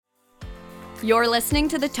You're listening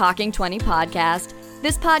to the Talking 20 podcast.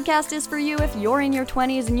 This podcast is for you if you're in your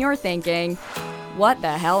 20s and you're thinking, what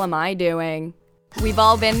the hell am I doing? We've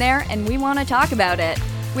all been there, and we want to talk about it.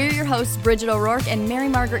 We're your hosts, Bridget O'Rourke and Mary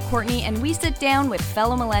Margaret Courtney, and we sit down with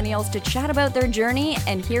fellow millennials to chat about their journey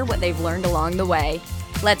and hear what they've learned along the way.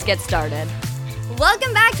 Let's get started.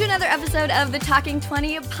 Welcome back to another episode of the Talking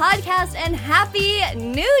 20 podcast, and Happy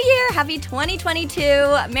New Year! Happy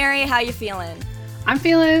 2022. Mary, how you feeling? I'm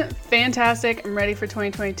feeling fantastic. I'm ready for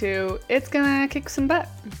 2022. It's gonna kick some butt.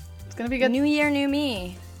 It's gonna be good. New year, new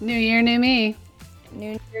me. New year, new me.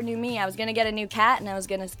 New year, new me. I was gonna get a new cat, and I was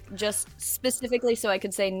gonna just specifically so I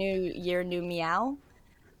could say new year, new meow.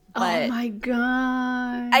 But oh my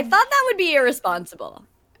god. I thought that would be irresponsible.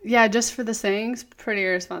 Yeah, just for the sayings, pretty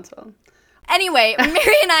irresponsible. Anyway,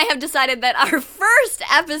 Mary and I have decided that our first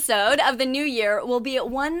episode of the new year will be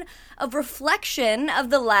one of reflection of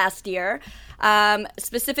the last year,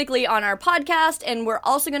 specifically on our podcast, and we're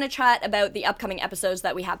also going to chat about the upcoming episodes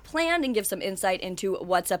that we have planned and give some insight into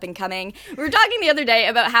what's up and coming. We were talking the other day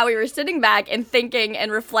about how we were sitting back and thinking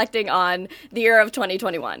and reflecting on the year of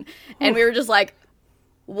 2021, and we were just like,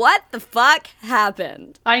 what the fuck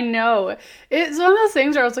happened? I know. It's one of those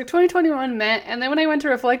things where I was like, 2021 meant, and then when I went to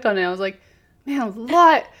reflect on it, I was like, man, a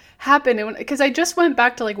lot happened. Because I just went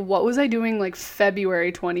back to, like, what was I doing, like,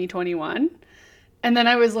 February 2021? And then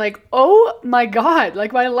I was like, oh my God,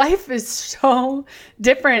 like, my life is so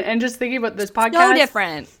different. And just thinking about this podcast. So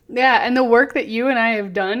different. Yeah, and the work that you and I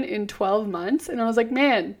have done in 12 months. And I was like,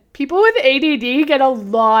 man, people with ADD get a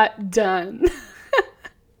lot done.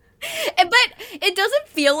 But it doesn't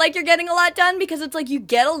feel like you're getting a lot done because it's like you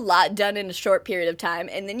get a lot done in a short period of time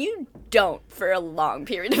and then you don't for a long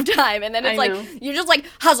period of time. And then it's like, you're just like,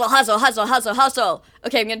 hustle, hustle, hustle, hustle, hustle.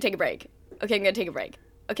 Okay, I'm going to take a break. Okay, I'm going to take a break.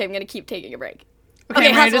 Okay, I'm going to keep taking a break.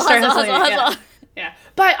 Okay, hustle, hustle. Yeah.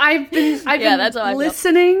 But I've been that's how I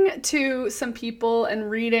listening to some people and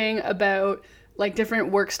reading about like different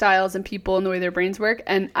work styles and people and the way their brains work,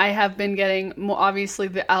 and I have been getting more, obviously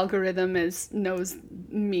the algorithm knows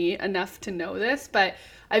me enough to know this, but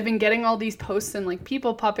I've been getting all these posts and like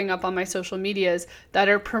people popping up on my social medias that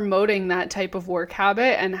are promoting that type of work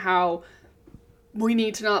habit and how we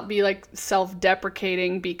need to not be like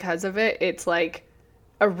self-deprecating because of it. It's like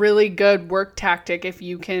a really good work tactic if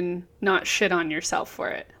you can not shit on yourself for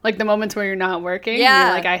it. Like the moments where you're not working, you're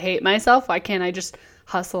like, I hate myself. Why can't I just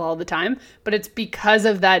hustle all the time? But it's because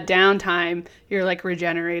of that downtime you're like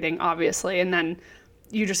regenerating, obviously, and then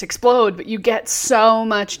you just explode, but you get so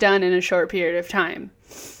much done in a short period of time.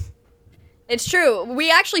 It's true.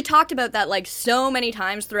 We actually talked about that like so many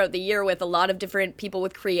times throughout the year with a lot of different people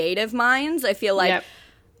with creative minds. I feel like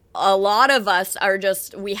a lot of us are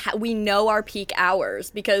just we know our peak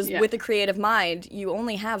hours because with a creative mind you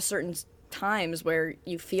only have certain times where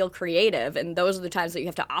you feel creative, and those are the times that you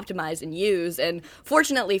have to optimize and use. And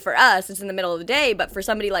fortunately for us, it's in the middle of the day, but for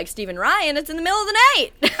somebody like Stephen Ryan, it's in the middle of the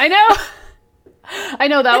night. I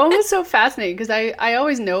know that one was so fascinating because I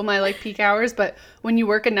always know my like peak hours, but when you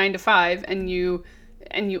work a 9 to 5 and you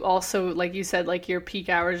also, like you said, like your peak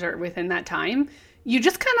hours are within that time, you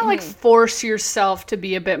just kind of like force yourself to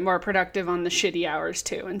be a bit more productive on the shitty hours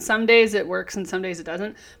too. And some days it works and some days it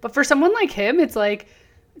doesn't. But for someone like him, it's like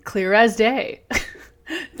clear as day.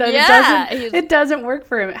 It doesn't work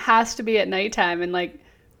for him. It has to be at nighttime. And like,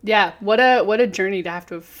 yeah, what a journey to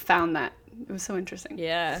have found that. It was so interesting.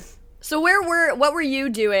 Yeah. So what were you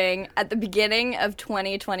doing at the beginning of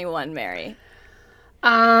 2021, Mary?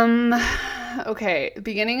 Okay,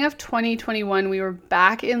 beginning of 2021, we were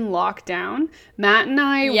back in lockdown. Matt and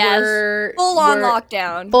I were full on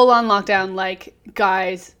lockdown. Full on lockdown. Like,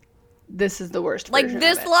 guys, this is the worst version like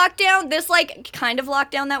this of it. Lockdown, this like kind of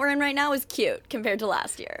lockdown that we're in right now is cute compared to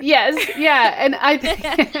last year. Yes, yeah, and I think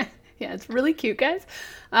yeah, it's really cute, guys.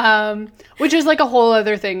 Which is like a whole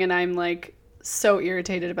other thing, and I'm like so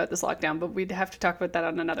irritated about this lockdown, but we'd have to talk about that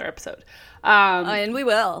on another episode. And we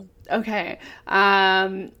will. Okay.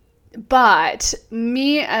 But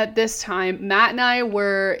me at this time, Matt and I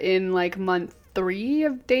were in like month 3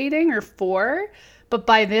 of dating or 4. But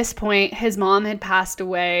by this point, his mom had passed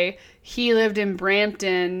away. He lived in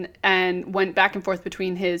Brampton and went back and forth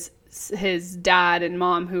between his dad and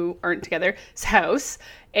mom, who aren't together, his house.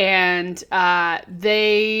 And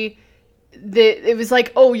it was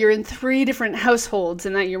like, oh, you're in 3 different households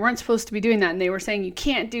and that you weren't supposed to be doing that. And they were saying you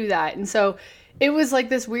can't do that. And so it was like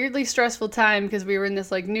this weirdly stressful time because we were in this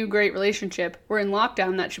like new great relationship. We're in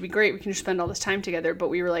lockdown. That should be great. We can just spend all this time together. But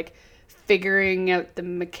we were like figuring out the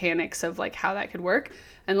mechanics of like how that could work.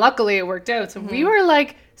 And luckily it worked out. So we were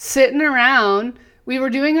like sitting around. We were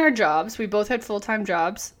doing our jobs. We both had full-time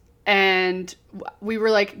jobs. and we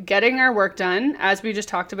were like getting our work done, as we just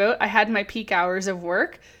talked about. I had my peak hours of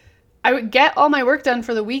work. I would get all my work done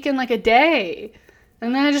for the week in like a day.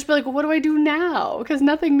 And then I'd just be like, well, what do I do now? Because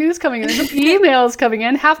nothing new's coming in. There's no emails coming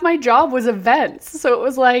in. Half my job was events. So it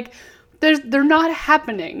was like, they're not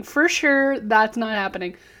happening. For sure, that's not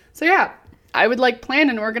happening. So yeah, I would like plan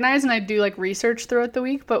and organize, and I'd do like research throughout the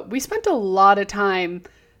week. But we spent a lot of time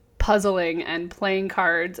puzzling and playing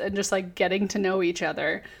cards and just like getting to know each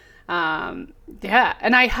other. Yeah,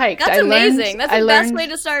 and I hiked. That's amazing. That's the best way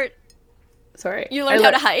to start. Sorry. You learned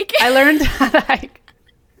how to hike? I learned how to hike.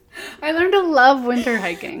 I learned to love winter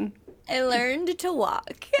hiking. I learned to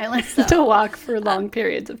walk. I learned to walk for long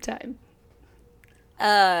periods of time.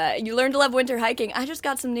 You learned to love winter hiking. I just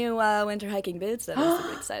got some new winter hiking boots that I'm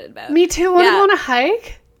super excited about. Me too. Want to go on a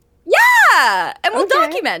hike? Yeah, and we'll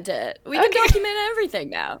document it. We can document everything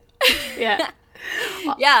now. Yeah.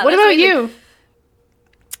 Yeah. What about you?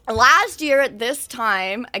 Last year at this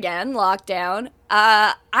time, again, lockdown,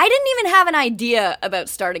 I didn't even have an idea about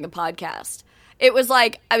starting a podcast. It was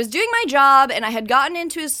like I was doing my job, and I had gotten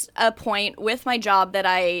into a point with my job that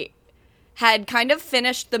I had kind of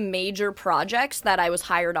finished the major projects that I was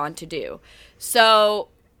hired on to do. So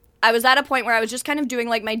I was at a point where I was just kind of doing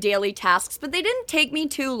like my daily tasks, but they didn't take me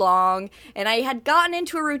too long, and I had gotten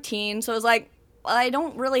into a routine. So I was like, well, I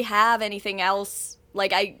don't really have anything else.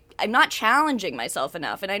 Like I'm not challenging myself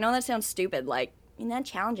enough. And I know that sounds stupid, like, you're not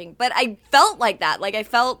challenging, but I felt like that. Like I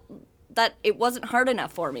felt that it wasn't hard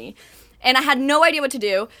enough for me. And I had no idea what to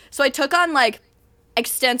do. So I took on, like,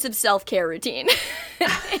 extensive self-care routine.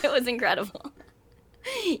 It was incredible.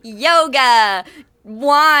 Yoga,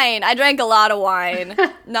 wine. I drank a lot of wine.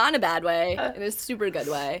 Not in a bad way. In a super good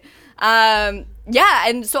way. Yeah,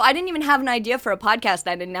 and so I didn't even have an idea for a podcast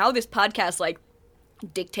then. And now this podcast, like,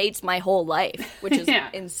 dictates my whole life, which is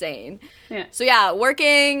insane. Yeah. So, yeah,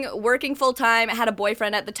 working full-time. I had a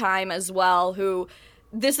boyfriend at the time as well who...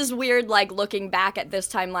 This is weird, like, looking back at this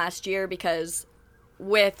time last year, because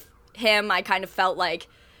with him, I kind of felt like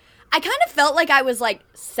I was, like,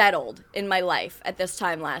 settled in my life at this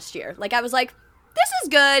time last year. Like, I was like, this is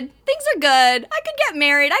good. Things are good. I could get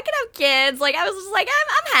married. I could have kids. Like, I was just like,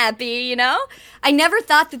 I'm happy, you know? I never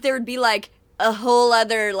thought that there would be, like, a whole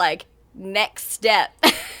other, like, next step.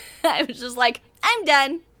 I was just like, I'm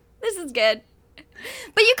done. This is good.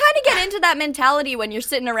 But you kind of get into that mentality when you're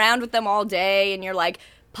sitting around with them all day and you're, like,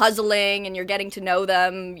 puzzling and you're getting to know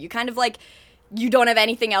them. You kind of, like, you don't have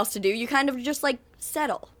anything else to do. You kind of just, like,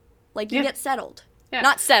 settle. Like, you get settled. Yeah.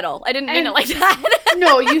 Not settle. I didn't mean it like that.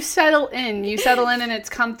 No, you settle in. You settle in and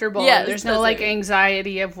it's comfortable. Yeah, there's no, like,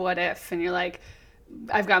 anxiety of what if. And you're like,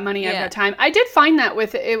 I've got money, I've got time. I did find that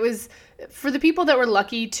with it was, for the people that were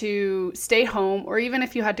lucky to stay home, or even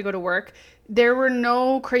if you had to go to work, there were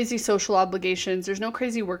no crazy social obligations. There's no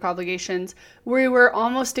crazy work obligations. We were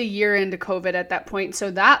almost a year into COVID at that point.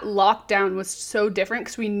 So that lockdown was so different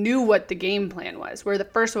because we knew what the game plan was. Where the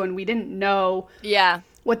first one, we didn't know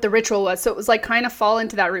what the ritual was. So it was like kind of fall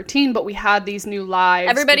into that routine, but we had these new lives.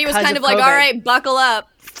 Everybody was kind of like, all right, buckle up.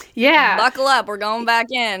 Yeah. Buckle up. We're going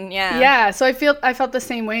back in. Yeah. Yeah. So I felt the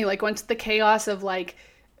same way. Like once the chaos of like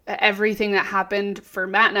everything that happened for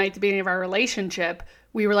Matt and I at the beginning of our relationship,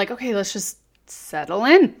 we were like, okay, let's just settle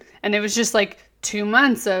in. And it was just like 2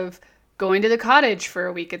 months of going to the cottage for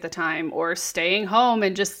a week at the time, or staying home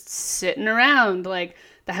and just sitting around. Like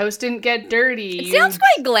the house didn't get dirty. It sounds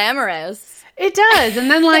quite glamorous. It does. And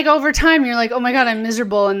then like over time you're like, oh my God, I'm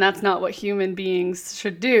miserable. And that's not what human beings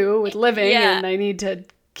should do with living. And I need to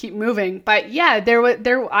keep moving. But yeah,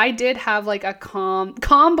 I did have like a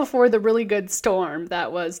calm before the really good storm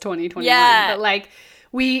that was 2021. Yeah. But like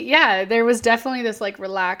there was definitely this like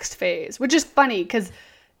relaxed phase, which is funny because,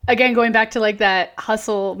 again, going back to like that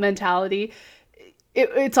hustle mentality,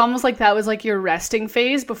 it's almost like that was like your resting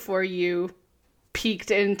phase before you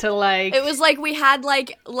peaked into like... It was like we had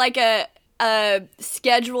like a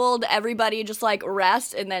scheduled everybody just like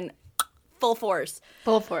rest and then full force.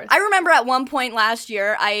 Full force. I remember at one point last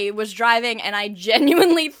year, I was driving and I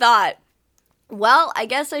genuinely thought, well, I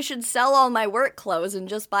guess I should sell all my work clothes and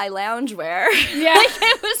just buy loungewear. Yeah. Like,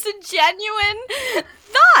 it was a genuine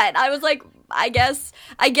thought. I was like, I guess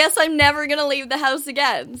I'm never going to leave the house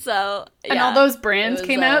again. So, yeah. And all those brands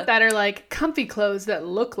came out that are like comfy clothes that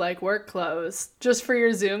look like work clothes just for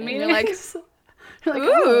your Zoom meetings. You're like,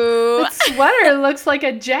 ooh, that sweater looks like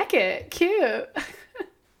a jacket. Cute.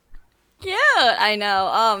 Cute. I know.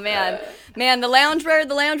 Oh man, the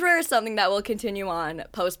loungewear is something that will continue on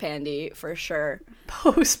post pandy for sure.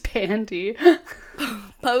 Post pandy.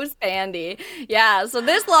 Post pandy. Yeah. So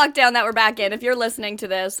this lockdown that we're back in, if you're listening to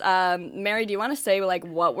this, Mary, do you want to say like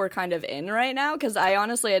what we're kind of in right now? Because I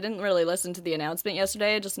didn't really listen to the announcement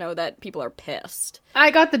yesterday. I just know that people are pissed.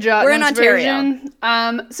 I got the Jot We're in Notes Ontario.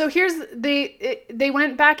 version. So here's they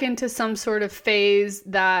went back into some sort of phase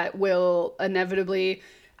that will inevitably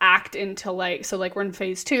act into we're in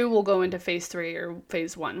phase 2, we'll go into phase 3 or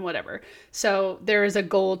phase 1, whatever. So there is a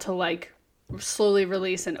goal to like slowly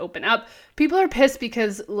release and open up. People are pissed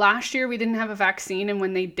because last year we didn't have a vaccine, and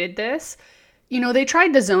when they did this, they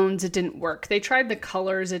tried the zones, it didn't work. They tried the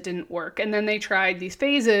colors, it didn't work. And then they tried these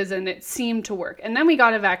phases and it seemed to work. And then we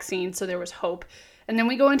got a vaccine, so there was hope. And then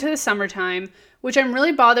we go into the summertime, which I'm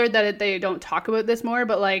really bothered that they don't talk about this more,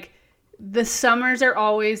 but like the summers are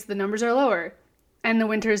always, the numbers are lower. And the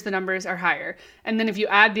winters, the numbers are higher. And then if you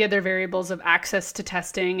add the other variables of access to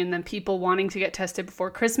testing and then people wanting to get tested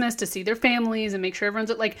before Christmas to see their families and make sure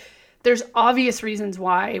everyone's like, there's obvious reasons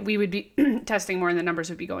why we would be testing more and the numbers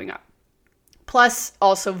would be going up. Plus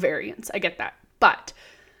also variants. I get that. But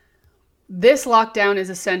this lockdown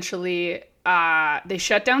is essentially, they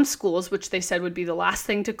shut down schools, which they said would be the last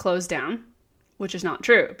thing to close down, which is not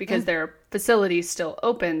true because there are facilities still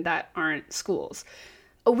open that aren't schools.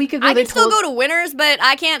 A week ago, I can still go to Winners, but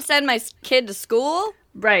I can't send my kid to school.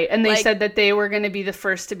 Right, and they said that they were going to be the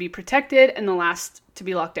first to be protected and the last to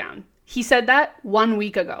be locked down. He said that 1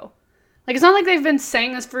 week ago. Like, it's not like they've been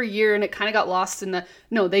saying this for a year and it kind of got lost in the...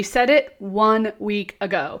 No, they said it 1 week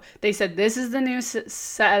ago. They said, this is the new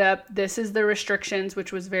setup, this is the restrictions,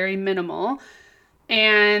 which was very minimal.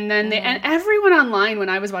 And then and everyone online, when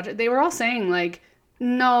I was watching, they were all saying, like,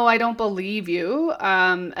 no, I don't believe you.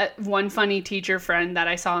 One funny teacher friend that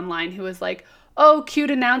I saw online who was like, oh, cute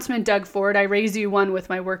announcement, Doug Ford. I raised you one with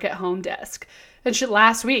my work at home desk. And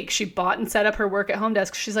last week, she bought and set up her work at home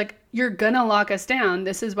desk. She's like, you're going to lock us down.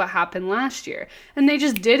 This is what happened last year. And they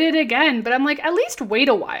just did it again. But I'm like, at least wait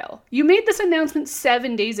a while. You made this announcement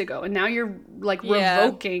 7 days ago, and now you're like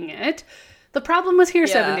revoking it. The problem was here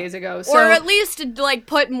 7 days ago. So. Or at least, like,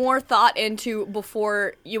 put more thought into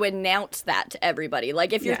before you announce that to everybody.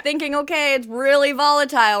 Like, if you're thinking, okay, it's really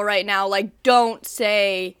volatile right now, like, don't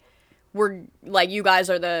say you guys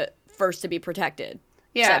are the first to be protected.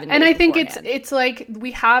 Yeah, and I think it's like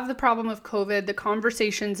we have the problem of COVID, the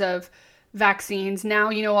conversations of vaccines.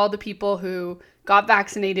 Now, all the people who got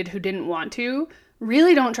vaccinated who didn't want to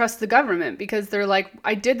really don't trust the government because they're like,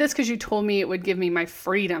 I did this because you told me it would give me my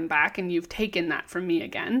freedom back and you've taken that from me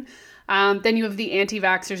again. Then you have the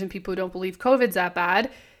anti-vaxxers and people who don't believe COVID's that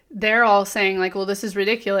bad. They're all saying like, well, this is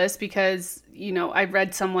ridiculous because, I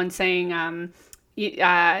read someone saying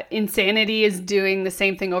insanity is doing the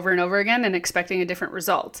same thing over and over again and expecting a different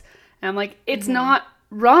result. And I'm like, it's not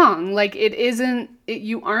wrong. Like it isn't,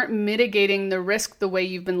 you aren't mitigating the risk the way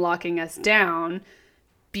you've been locking us down.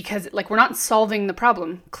 Because, like, we're not solving the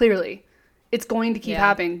problem, clearly. It's going to keep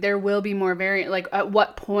happening. There will be more variant. Like, at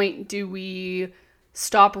what point do we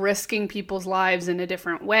stop risking people's lives in a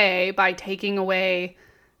different way by taking away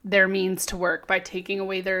their means to work, by taking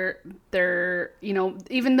away their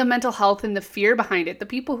even the mental health and the fear behind it? The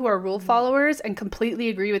people who are rule followers and completely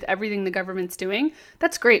agree with everything the government's doing,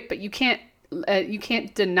 that's great. But you can't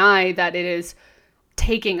deny that it is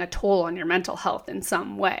taking a toll on your mental health in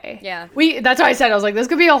some way. Yeah. That's why I said, I was like, this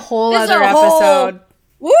could be a whole other episode.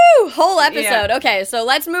 Whole episode. Yeah. Okay, so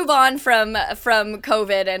let's move on from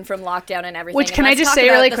COVID and from lockdown and everything. Which, can I just say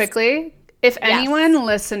really quickly, if anyone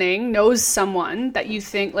listening knows someone that you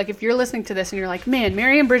think, like if you're listening to this and you're like, man,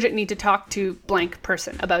 Mary and Bridget need to talk to blank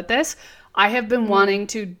person about this, I have been wanting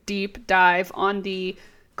to deep dive on the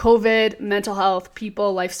COVID, mental health,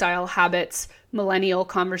 people, lifestyle, habits, millennial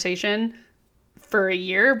conversation for a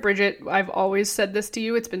year. Bridget, I've always said this to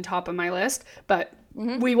you. It's been top of my list. But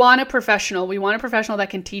we want a professional. We want a professional that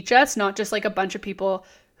can teach us, not just like a bunch of people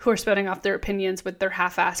who are spouting off their opinions with their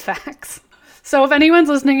half-ass facts. So if anyone's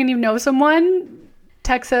listening and you know someone,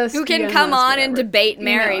 text us. Who can come on and debate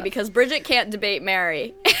Mary, because Bridget can't debate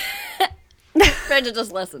Mary. Bridget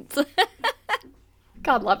just listens.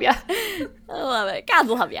 God love ya. I love it. God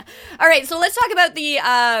love ya. All right, so let's talk about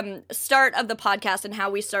the start of the podcast and how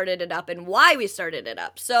we started it up and why we started it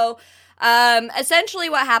up. So essentially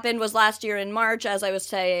what happened was last year in March, as I was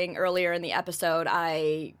saying earlier in the episode,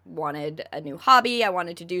 I wanted a new hobby. I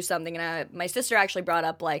wanted to do something, and my sister actually brought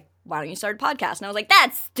up, like, why don't you start a podcast? And I was like,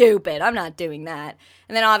 that's stupid. I'm not doing that.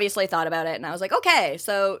 And then obviously thought about it, and I was like, okay,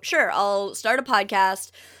 so sure, I'll start a podcast.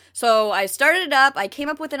 So I started it up. I came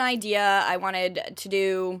up with an idea. I wanted to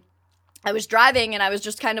do I was driving and I was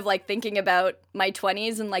just kind of like thinking about my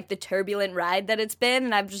 20s and like the turbulent ride that it's been.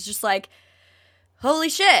 And I was just like, holy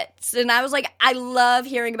shit. And I was like, I love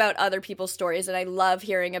hearing about other people's stories and I love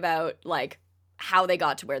hearing about like how they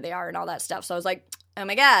got to where they are and all that stuff. So I was like, oh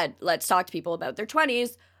my God, let's talk to people about their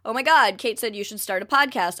 20s. Oh my God, Kate said you should start a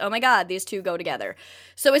podcast. Oh my God, these two go together.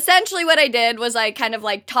 So essentially what I did was I kind of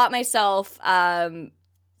like taught myself, I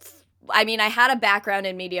had a background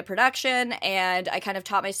in media production and I kind of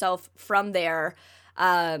taught myself from there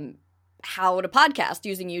how to podcast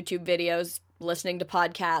using YouTube videos, listening to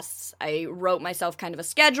podcasts. I wrote myself kind of a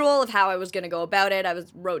schedule of how I was going to go about it.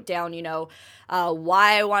 Wrote down,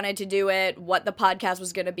 why I wanted to do it, what the podcast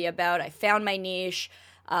was going to be about. I found my niche,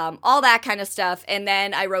 all that kind of stuff. And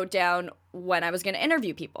then I wrote down when I was going to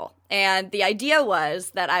interview people. And the idea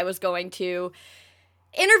was that I was going to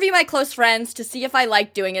interview my close friends to see if I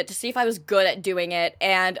liked doing it, to see if I was good at doing it.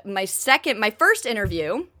 And my first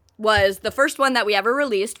interview was the first one that we ever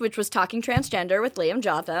released, which was Talking Transgender with Liam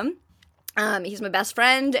Jotham. He's my best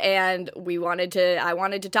friend, and I wanted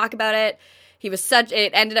to talk about it.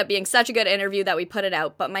 It ended up being such a good interview that we put it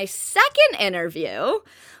out. But my second interview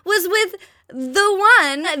was with the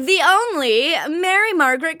one, the only, Mary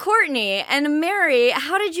Margaret Courtney. And Mary,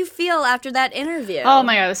 how did you feel after that interview? Oh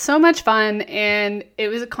my God, it was so much fun. And it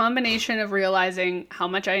was a combination of realizing how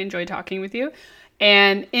much I enjoy talking with you.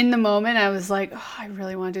 And in the moment, I was like, oh, I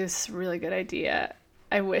really want to do this. Really good idea.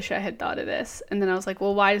 I wish I had thought of this. And then I was like,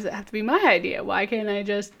 well, why does it have to be my idea? Why can't I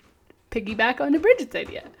just piggyback onto Bridget's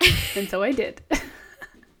idea? And so I did.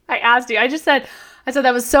 I asked you. I said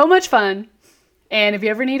that was so much fun. And if you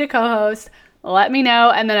ever need a co-host, let me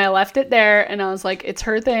know. And then I left it there. And I was like, it's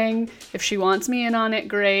her thing. If she wants me in on it,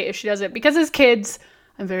 great. If she doesn't, because as kids,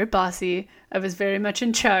 I'm very bossy. I was very much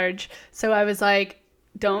in charge. So I was like,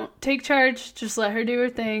 don't take charge. Just let her do her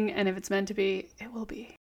thing. And if it's meant to be, it will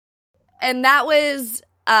be. And that was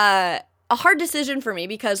a hard decision for me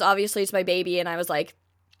because obviously it's my baby and I was like,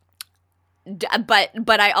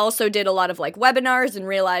 but I also did a lot of like webinars and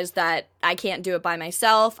realized that I can't do it by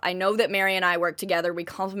myself. I know that Mary and I work together. We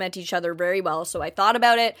complement each other very well. So I thought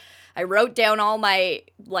about it. I wrote down all my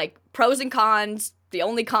like pros and cons. The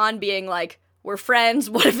only con being like, we're friends.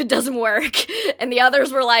 What if it doesn't work? And the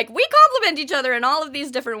others were like, we complement each other in all of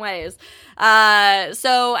these different ways.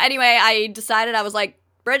 So anyway, I decided, I was like,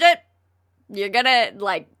 Bridget, you're gonna,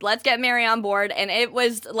 like, let's get Mary on board. And it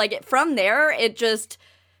was, like, from there, it just,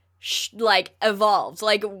 evolved.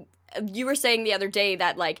 Like, you were saying the other day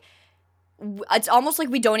that, like, it's almost like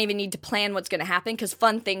we don't even need to plan what's gonna happen because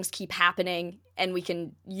fun things keep happening and we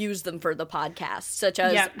can use them for the podcast, such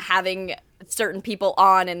as having certain people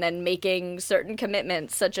on and then making certain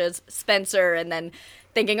commitments, such as Spencer, and then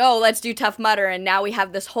thinking, oh, let's do Tough Mudder, and now we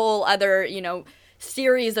have this whole other,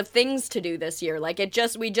 series of things to do this year. Like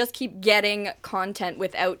we just keep getting content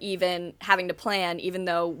without even having to plan, even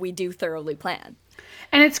though we do thoroughly plan.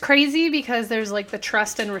 And it's crazy because there's like the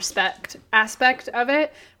trust and respect aspect of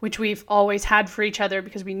it, which we've always had for each other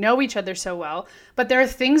because we know each other so well. But there are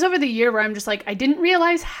things over the year where I'm just like, I didn't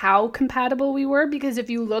realize how compatible we were, because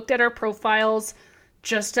if you looked at our profiles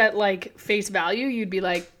just at like face value, you'd be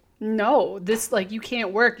like, no, this, like, you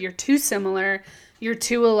can't work. You're too similar. You're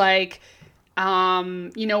too alike.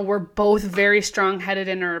 We're both very strong-headed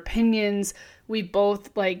in our opinions. We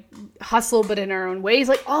both like hustle, but in our own ways.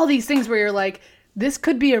 Like all these things where you're like, this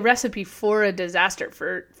could be a recipe for a disaster.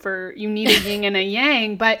 For you need a yin and a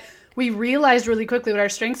yang. But we realized really quickly what our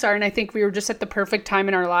strengths are, and I think we were just at the perfect time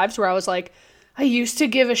in our lives where I was like, I used to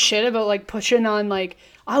give a shit about like pushing on like,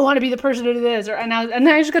 I want to be the person to do this, and then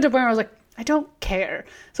I just got to a point where I was like, I don't care.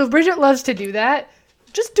 So if Bridget loves to do that,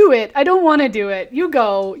 just do it. I don't want to do it. You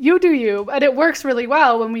go. You do you. And it works really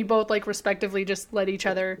well when we both, like, respectively just let each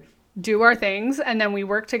other do our things, and then we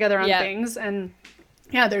work together on things. And,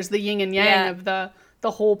 there's the yin and yang of the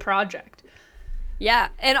whole project. Yeah.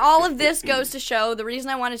 And all of this goes to show, the reason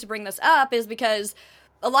I wanted to bring this up is because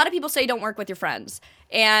a lot of people say don't work with your friends.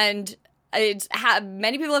 And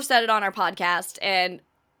many people have said it on our podcast, and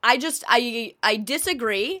I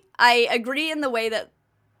disagree. I agree in the way that,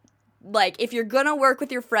 like, if you're gonna work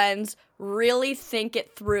with your friends, really think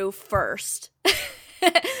it through first.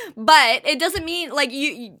 But it doesn't mean, like,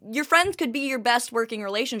 your friends could be your best working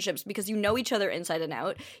relationships because you know each other inside and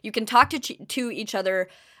out. You can talk to each other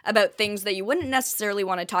about things that you wouldn't necessarily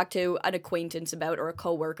want to talk to an acquaintance about or a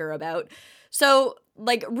coworker about. So,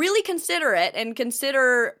 like, really consider it, and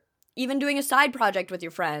consider even doing a side project with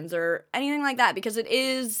your friends or anything like that, because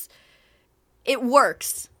it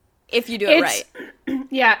works if you do it right.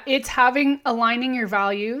 Yeah, it's aligning your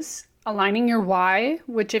values aligning your why,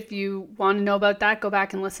 which if you want to know about that, go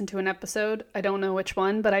back and listen to an episode. I don't know which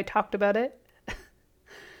one, but I talked about it.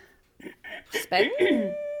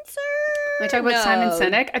 Spencer? I talked about Simon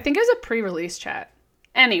Sinek. I think it was a pre-release chat.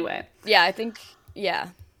 Anyway. Yeah, I think, yeah.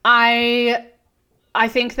 I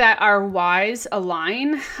think that our whys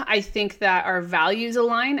align. I think that our values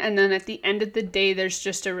align. And then at the end of the day, there's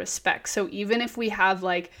just a respect. So even if we have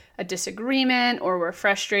like a disagreement or we're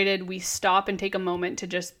frustrated, we stop and take a moment to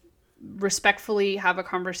just respectfully have a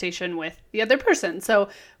conversation with the other person. So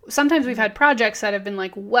sometimes we've had projects that have been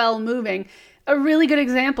like well moving. A really good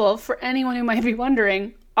example for anyone who might be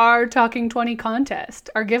wondering, our Talking 20 contest,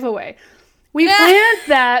 our giveaway. We planned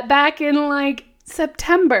that back in like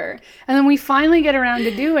September, and then we finally get around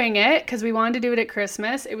to doing it because we wanted to do it at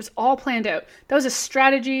Christmas. It was all planned out. That was a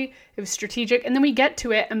strategy. It was strategic. And then we get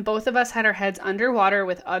to it, and both of us had our heads underwater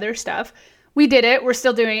with other stuff. We did it. We're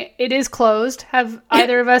still doing it. It is closed. Have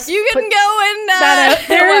either of us You can go and that out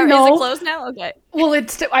there? No. Is it closed now? Okay. Well,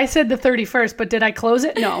 I said the 31st, but did I close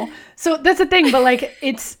it? No. So that's the thing. But like,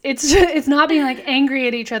 it's not being like angry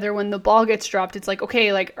at each other when the ball gets dropped. It's like,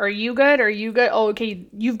 okay, like, are you good? Are you good? Oh, okay.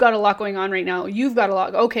 You've got a lot going on right now. You've got a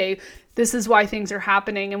lot. Okay. This is why things are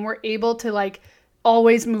happening. And we're able to like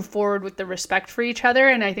always move forward with the respect for each other.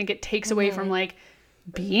 And I think it takes away from like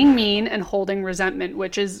being mean and holding resentment,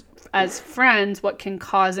 which is, as friends, what can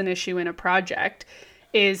cause an issue in a project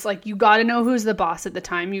is like, you got to know who's the boss at the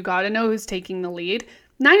time. You got to know who's taking the lead.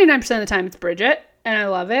 99% of the time it's Bridget, and I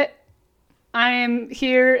love it. I am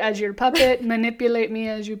here as your puppet. Manipulate me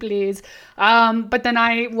as you please. But then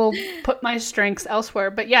I will put my strengths elsewhere.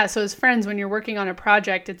 But yeah, so as friends, when you're working on a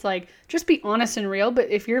project, it's like, just be honest and real. But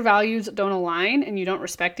if your values don't align and you don't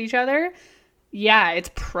respect each other, yeah,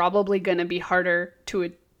 it's probably going to be harder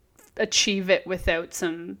to achieve it without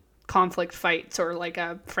some conflict fights or like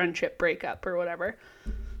a friendship breakup or whatever.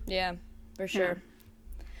 Yeah, for sure.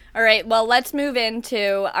 Yeah. All right, well, let's move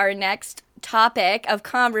into our next topic of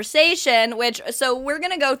conversation, so we're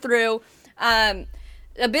going to go through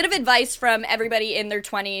a bit of advice from everybody in their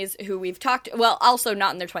 20s who we've talked to. Well, also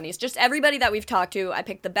not in their 20s, just everybody that we've talked to. I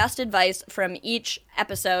picked the best advice from each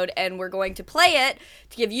episode, and we're going to play it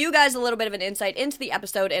to give you guys a little bit of an insight into the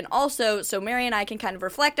episode, and also so Mary and I can kind of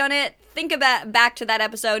reflect on it, think about back to that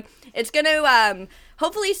episode. It's going to,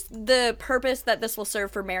 hopefully the purpose that this will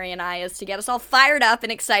serve for Mary and I is to get us all fired up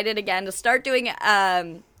and excited again to start doing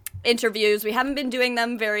interviews. We haven't been doing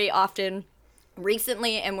them very often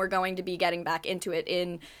recently, and we're going to be getting back into it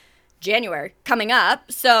in January coming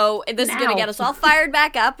up. So this is going to get us all fired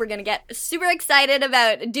back up. We're going to get super excited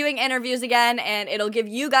about doing interviews again, and it'll give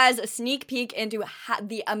you guys a sneak peek into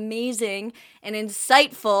the amazing and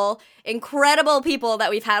insightful, incredible people that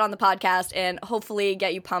we've had on the podcast, and hopefully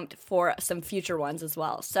get you pumped for some future ones as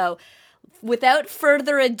well. So without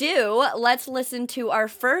further ado, let's listen to our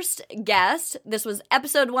first guest. This was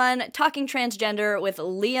episode 1, Talking Transgender with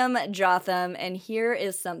Liam Jotham, and here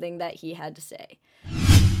is something that he had to say.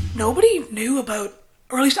 Nobody knew about,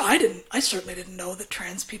 or at least I didn't. I certainly didn't know that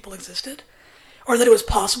trans people existed, or that it was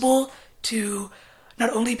possible to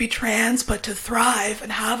not only be trans, but to thrive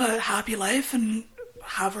and have a happy life and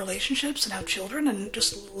have relationships and have children and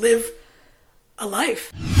just live a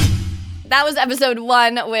life. That was episode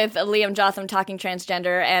 1 with Liam Jotham, Talking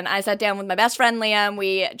Transgender, and I sat down with my best friend Liam.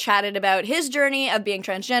 We chatted about his journey of being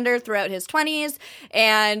transgender throughout his 20s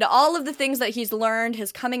and all of the things that he's learned,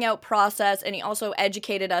 his coming out process, and he also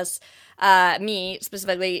educated us, me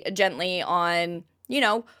specifically, gently on,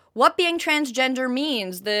 what being transgender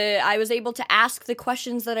means. I was able to ask the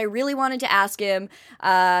questions that I really wanted to ask him,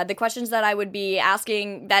 the questions that I would be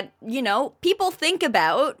asking that, people think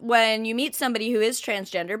about when you meet somebody who is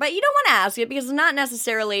transgender, but you don't want to ask it because it's not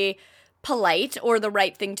necessarily polite or the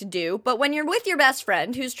right thing to do. But when you're with your best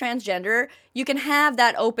friend who's transgender, you can have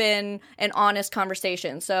that open and honest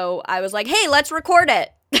conversation. So I was like, hey, let's record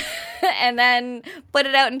it. And then put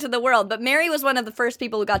it out into the world. But Mary was one of the first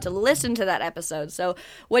people who got to listen to that episode. So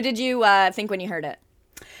what did you think when you heard it?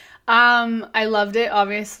 I loved it,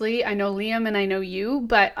 obviously. I know Liam and I know you,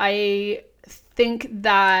 but I think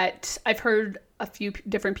that I've heard a few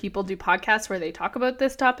different people do podcasts where they talk about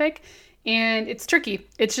this topic, and it's tricky.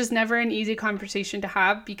 It's just never an easy conversation to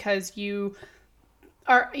have because you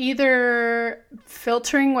are either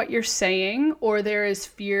filtering what you're saying or there is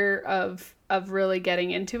fear of really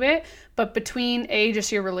getting into it. But between A,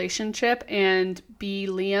 just your relationship, and B,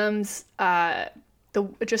 Liam's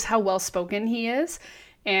just how well spoken he is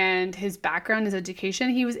and his background, his education,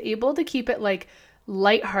 he was able to keep it like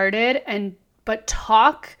lighthearted but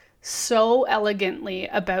talk so elegantly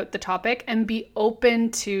about the topic and be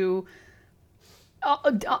open to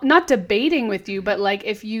not debating with you, but like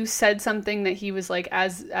if you said something that he was like,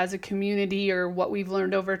 as a community or what we've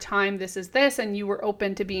learned over time, this is this, and you were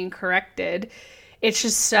open to being corrected. It's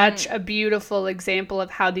just such a beautiful example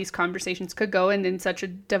of how these conversations could go, and in such a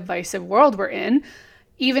divisive world we're in.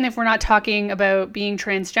 Even if we're not talking about being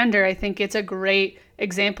transgender, I think it's a great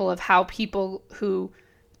example of how people who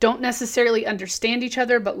don't necessarily understand each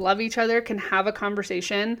other but love each other can have a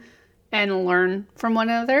conversation and learn from one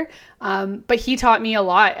another. But he taught me a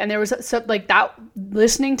lot. And there was like that,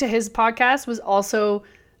 listening to his podcast was also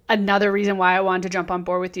another reason why I wanted to jump on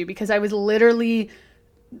board with you, because I was literally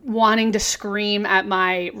wanting to scream at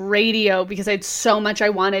my radio because I had so much I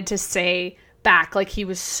wanted to say back. Like, he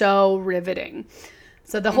was so riveting.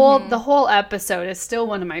 So the whole episode is still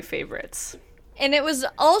one of my favorites. And it was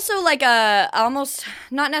also like a almost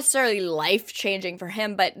not necessarily life-changing for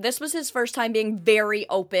him, but this was his first time being very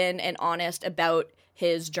open and honest about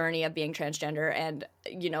his journey of being transgender and,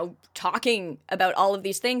 you know, talking about all of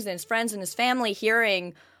these things, and his friends and his family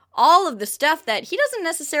hearing all of the stuff that he doesn't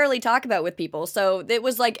necessarily talk about with people. So it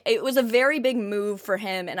was a very big move for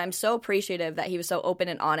him, and I'm so appreciative that he was so open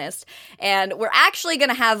and honest. And we're actually going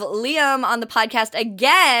to have Liam on the podcast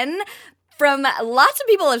again. From lots of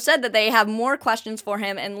people have said that they have more questions for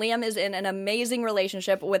him, and Liam is in an amazing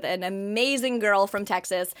relationship with an amazing girl from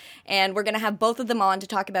Texas, and we're going to have both of them on to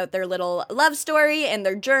talk about their little love story and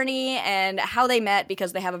their journey and how they met,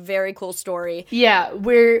 because they have a very cool story. Yeah,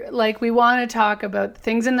 we want to talk about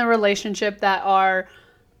things in the relationship that are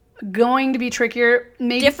going to be trickier,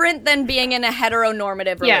 maybe different than being in a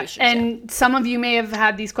heteronormative relationship. Yeah, and some of you may have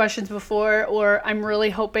had these questions before, or I'm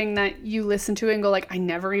really hoping that you listen to it and go like, I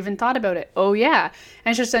never even thought about it. Oh yeah.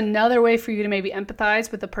 And it's just another way for you to maybe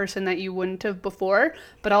empathize with a person that you wouldn't have before.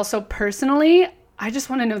 But also personally, I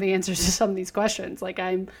just want to know the answers to some of these questions. Like,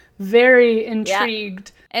 I'm very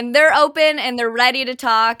intrigued. Yeah. And they're open and they're ready to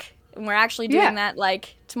talk. And we're actually doing that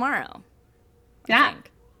like tomorrow. I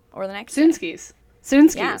think. Or the next Soonskis.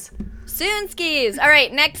 Soonskis. Yeah. Soonskis. All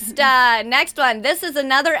right, next one. This is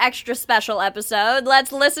another extra special episode.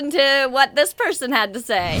 Let's listen to what this person had to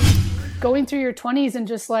say. Going through your 20s and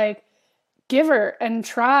just like give her and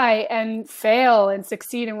try and fail and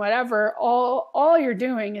succeed in whatever, all you're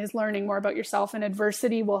doing is learning more about yourself, and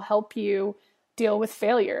adversity will help you deal with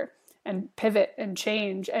failure and pivot and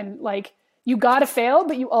change. And like, you gotta fail,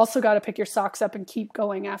 but you also gotta pick your socks up and keep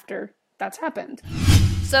going after that's happened.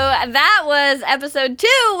 So that was episode 2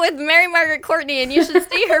 with Mary Margaret Courtney, and you should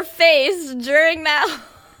see her face during that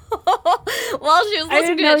while she was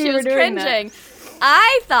listening to it. She was cringing.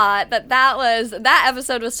 I thought that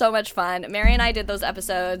episode was so much fun. Mary and I did those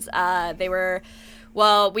episodes.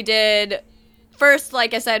 We did first,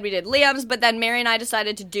 like I said, we did Liam's, but then Mary and I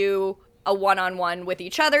decided to do a one-on-one with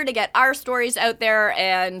each other to get our stories out there,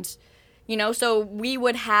 and, you know, so we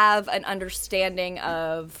would have an understanding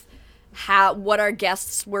of what our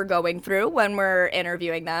guests were going through when we're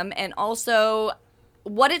interviewing them, and also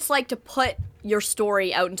what it's like to put your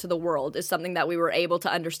story out into the world is something that we were able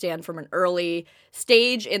to understand from an early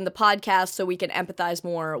stage in the podcast, so we can empathize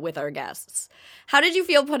more with our guests. How did you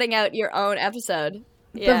feel putting out your own episode?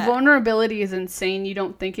 The vulnerability is insane. You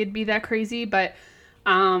don't think it'd be that crazy, but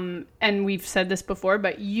and we've said this before,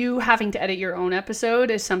 but you having to edit your own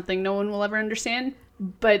episode is something no one will ever understand.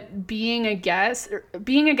 But being a guest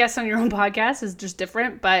on your own podcast is just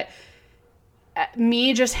different. But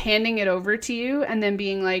me just handing it over to you and then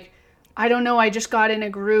being like, I don't know, I just got in a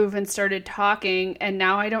groove and started talking, and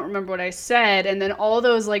now I don't remember what I said. And then all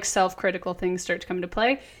those like self-critical things start to come into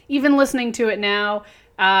play. Even listening to it now,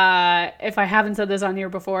 if I haven't said this on here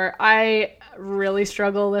before, I really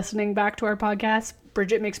struggle listening back to our podcast.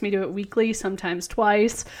 Bridget makes me do it weekly, sometimes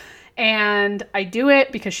twice. And I do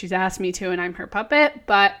it because she's asked me to, and I'm her puppet.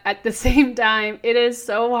 But at the same time, it is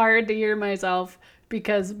so hard to hear myself,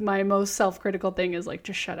 because my most self-critical thing is like,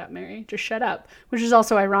 just shut up, Mary. Just shut up. Which is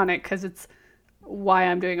also ironic, because it's why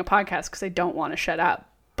I'm doing a podcast, because I don't want to shut up.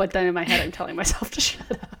 But then in my head, I'm telling myself to shut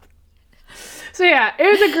up. So yeah, it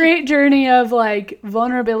was a great journey of like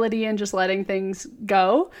vulnerability and just letting things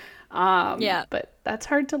go. But that's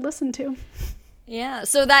hard to listen to. Yeah,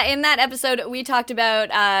 so that in that episode, we talked about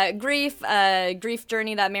grief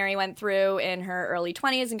journey that Mary went through in her early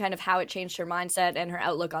 20s and kind of how it changed her mindset and her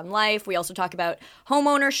outlook on life. We also talk about home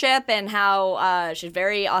ownership and how she's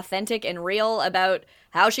very authentic and real about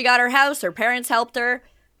how she got her house. Her parents helped her.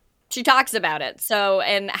 she talks about it. So,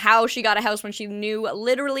 and how she got a house when she knew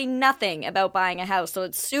literally nothing about buying a house. So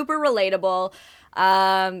it's super relatable.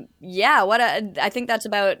 I think that's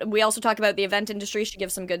about. We also talk about the event industry. She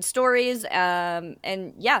gives some good stories.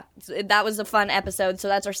 And yeah, that was a fun episode. So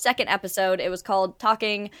that's our second episode. It was called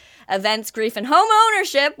Talking Events, Grief, and Home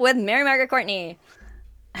Ownership with Mary Margaret Courtney.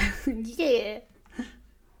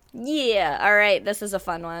 Yeah. All right. This is a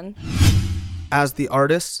fun one. As the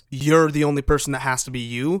artist, you're the only person that has to be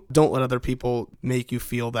you. Don't let other people make you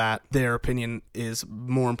feel that their opinion is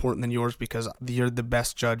more important than yours, because you're the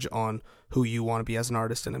best judge on who you want to be as an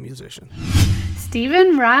artist and a musician.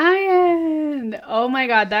 Stephen Ryan. Oh my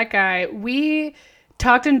God, that guy. We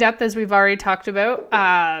talked in depth, as we've already talked about,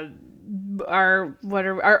 our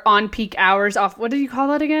on peak hours off. What did you call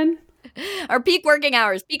that again? Our peak working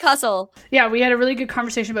hours, peak hustle. Yeah, we had a really good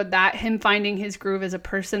conversation about that, him finding his groove as a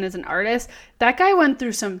person, as an artist. That guy went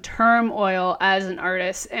through some turmoil as an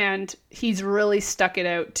artist, and he's really stuck it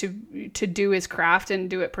out to do his craft and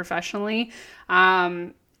do it professionally.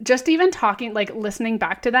 Just even talking, like listening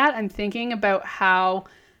back to that and thinking about how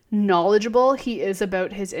knowledgeable he is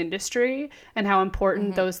about his industry and how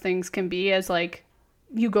important those things can be as like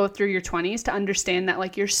you go through your 20s, to understand that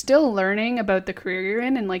like you're still learning about the career you're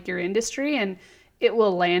in and like your industry, and it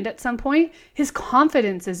will land at some point. His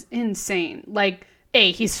confidence is insane. Like,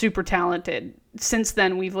 he's super talented. Since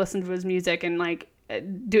then, we've listened to his music and like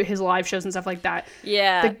do his live shows and stuff like that.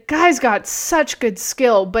 Yeah. The guy's got such good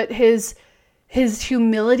skill, but his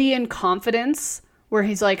humility and confidence, where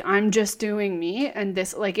he's like, I'm just doing me, and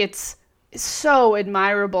this, like, it's so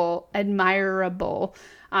admirable.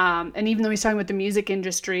 And even though he's talking about the music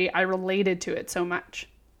industry, I related to it so much.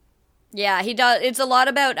 Yeah, he does. It's a lot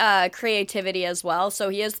about creativity as well. So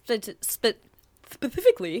he is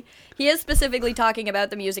specifically talking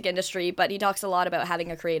about the music industry, but he talks a lot about having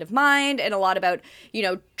a creative mind, and a lot about, you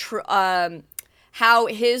know, how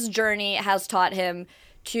his journey has taught him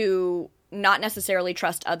to not necessarily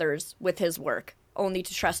trust others with his work, only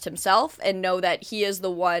to trust himself and know that he is the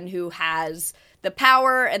one who has the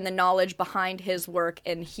power and the knowledge behind his work,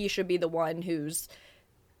 and he should be the one who's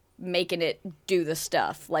making it do the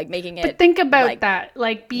stuff, like making it. But think about like, that,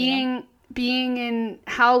 like being in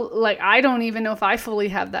how, like, I don't even know if I fully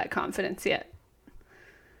have that confidence yet.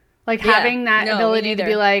 Like having that ability to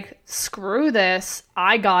be like, screw this,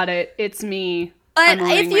 I got it, it's me. But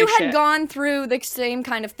if you had gone through the same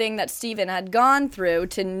kind of thing that Steven had gone through,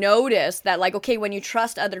 to notice that, like, okay, when you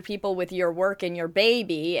trust other people with your work and your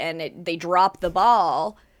baby and they drop the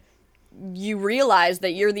ball, you realize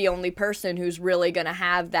that you're the only person who's really going to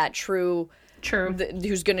have that true.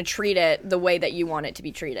 Who's going to treat it the way that you want it to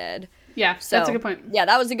be treated. Yeah, so, that's a good point. Yeah,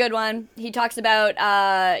 that was a good one. He talks about,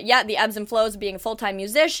 the ebbs and flows of being a full-time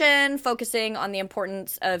musician, focusing on the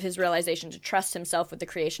importance of his realization to trust himself with the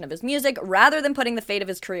creation of his music rather than putting the fate of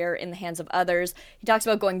his career in the hands of others. He talks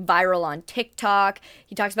about going viral on TikTok.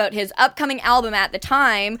 He talks about his upcoming album at the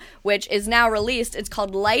time, which is now released. It's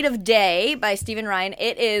called Light of Day by Stephen Ryan.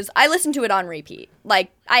 I listened to it on repeat.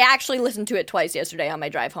 Like, I actually listened to it twice yesterday on my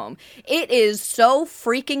drive home. It is so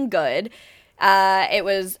freaking good. It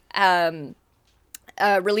was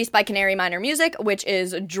released by Canary Minor Music, which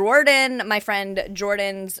is Jordan, my friend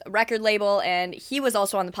Jordan's record label, and he was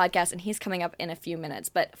also on the podcast, and he's coming up in a few minutes.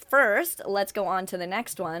 But first, let's go on to the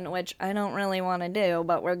next one, which I don't really want to do,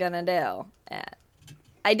 but we're gonna do.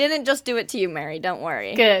 I didn't just do it to you, Mary, don't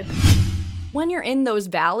worry. Good. When you're in those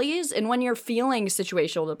valleys, and when you're feeling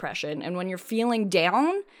situational depression, and when you're feeling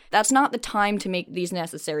down, that's not the time to make these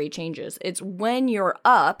necessary changes. It's when you're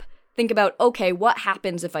up. Think about, okay, what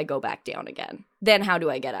happens if I go back down again? Then how do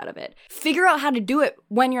I get out of it? Figure out how to do it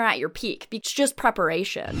when you're at your peak. It's just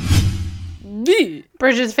preparation.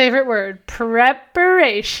 Bridget's favorite word,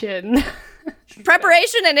 preparation.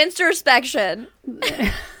 Preparation and introspection.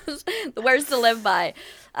 The words to live by.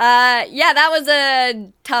 That was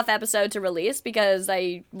a tough episode to release because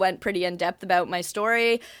I went pretty in-depth about my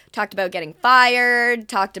story, talked about getting fired,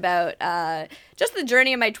 talked about just the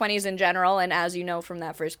journey of my 20s in general, and as you know from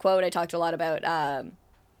that first quote, I talked a lot about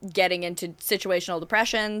getting into situational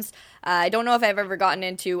depressions. I don't know if I've ever gotten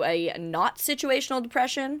into a not situational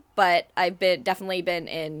depression, but I've definitely been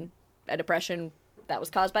in a depression that was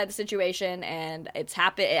caused by the situation, and it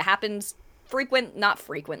happens not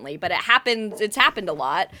frequently, but it's happened a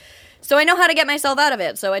lot. So I know how to get myself out of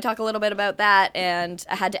it. So I talk a little bit about that, and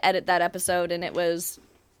I had to edit that episode, and it was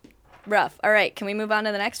rough. All right, can we move on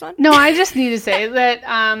to the next one? No, I just need to say that,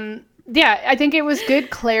 I think it was good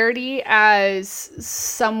clarity as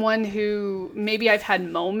someone who maybe I've had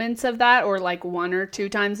moments of that, or like one or two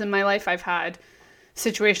times in my life I've had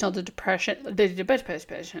situational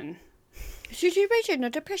depression. Situation or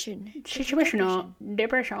depression. Situational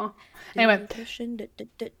depression. Anyway. Depression,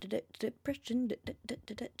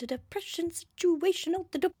 situational,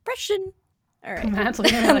 the depression. All right. Matt's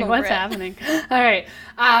looking at me like, what's happening? All right.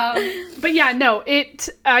 But yeah, no,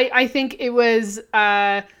 I think it was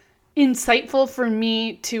insightful for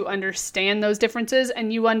me to understand those differences,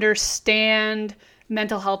 and you understand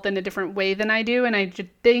mental health in a different way than I do. And I just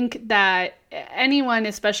think that anyone,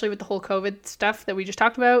 especially with the whole COVID stuff that we just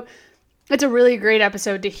talked about, it's a really great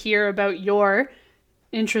episode to hear about your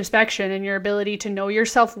introspection and your ability to know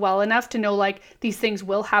yourself well enough to know, like, these things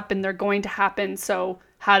will happen, they're going to happen, so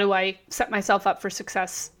how do I set myself up for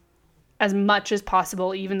success as much as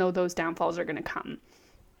possible, even though those downfalls are going to come.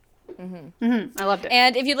 I loved it.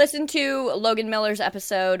 And if you listen to Logan Miller's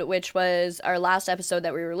episode, which was our last episode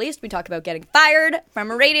that we released, we talk about getting fired from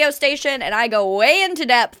a radio station, and I go way into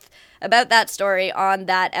depth about that story on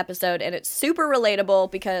that episode, and it's super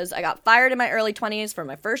relatable because I got fired in my early 20s for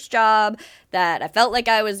my first job that I felt like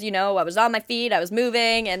I was, I was on my feet, I was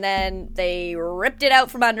moving, and then they ripped it out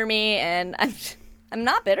from under me, and I'm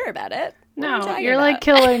not bitter about it. No, you're about? Like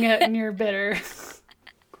killing it and you're bitter.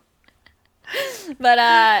 But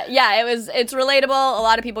yeah, it's relatable. A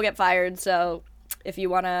lot of people get fired, so if you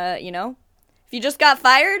want to, if you just got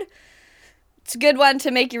fired, it's a good one to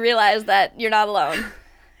make you realize that you're not alone.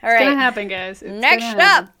 All right. It's gonna happen, guys. Next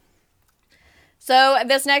up. So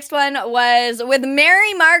this next one was with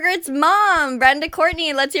Mary Margaret's mom, Brenda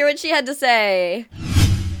Courtney. Let's hear what she had to say.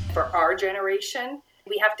 For our generation,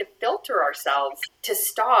 we have to filter ourselves to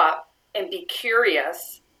stop and be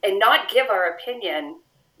curious and not give our opinion,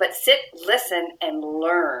 but sit, listen, and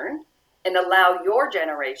learn, and allow your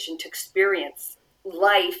generation to experience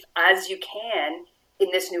life as you can in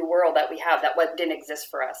this new world that we have, that what didn't exist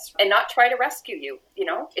for us, and not try to rescue you.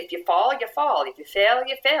 If you fall, you fall. If you fail,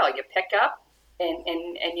 you fail. You pick up and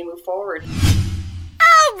you move forward.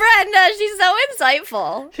 Oh, Brenda, she's so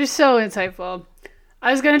insightful. She's so insightful. I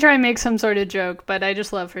was going to try and make some sort of joke, but I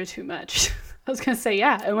just love her too much. I was going to say,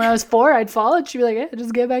 yeah, and when I was 4, I'd fall, and she'd be like, yeah,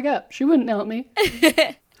 just get back up. She wouldn't help me.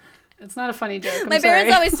 It's not a funny joke. My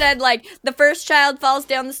parents always said, like, the first child falls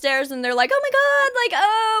down the stairs and they're like, oh my God, like,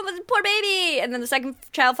 oh, poor baby. And then the second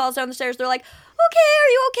child falls down the stairs. They're like, okay, are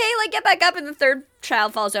you okay? Like, get back up. And the third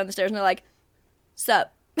child falls down the stairs and they're like,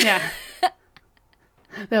 sup? Yeah.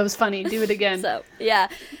 That was funny. Do it again. So, yeah.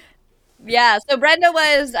 Yeah, so Brenda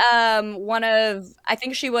was I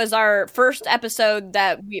think she was our first episode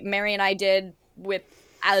that Mary and I did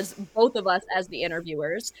as both of us as the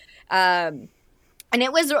interviewers. And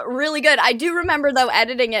it was really good. I do remember, though,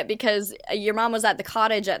 editing it because your mom was at the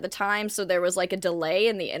cottage at the time, so there was, like, a delay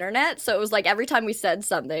in the internet. So it was, like, every time we said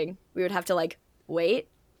something, we would have to, like, wait.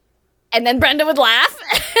 And then Brenda would laugh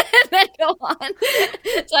and then go on.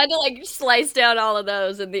 So I had to, like, slice down all of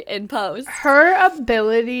those in post. Her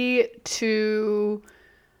ability to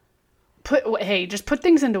just put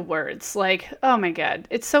things into words. Like, oh, my God.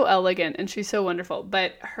 It's so elegant, and she's so wonderful.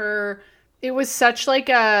 But it was such like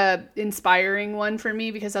a inspiring one for me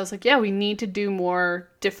because I was like, yeah, we need to do more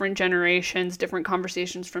different generations, different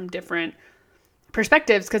conversations from different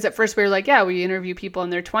perspectives. Because at first we were like, yeah, we interview people in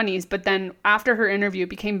their 20s. But then after her interview, it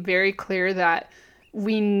became very clear that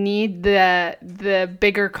we need the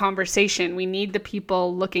bigger conversation. We need the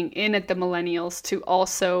people looking in at the millennials to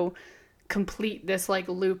also complete this like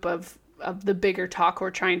loop of the bigger talk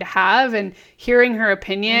we're trying to have, and hearing her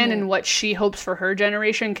opinion and what she hopes for her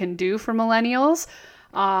generation can do for millennials.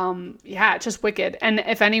 Yeah, it's just wicked. And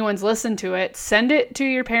if anyone's listened to it, send it to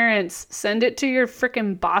your parents, send it to your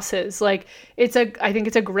freaking bosses. Like I think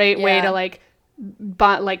it's a great way to like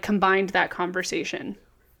combine that conversation.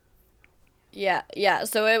 Yeah.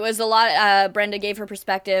 So it was a lot. Brenda gave her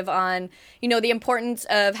perspective on, the importance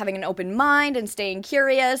of having an open mind and staying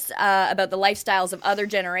curious about the lifestyles of other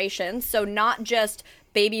generations. So not just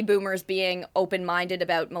baby boomers being open-minded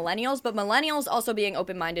about millennials, but millennials also being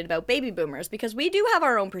open-minded about baby boomers, because we do have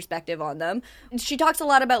our own perspective on them. She talks a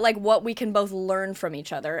lot about like what we can both learn from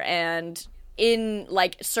each other and in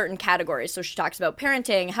like certain categories. So she talks about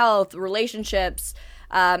parenting, health, relationships,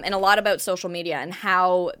 and a lot about social media and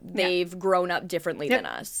how they've grown up differently than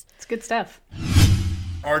us. It's good stuff.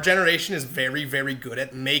 Our generation is very, very good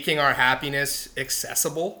at making our happiness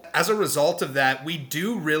accessible. As a result of that, we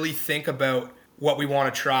do really think about what we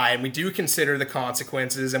want to try, and we do consider the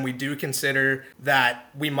consequences, and we do consider that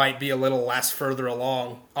we might be a little less further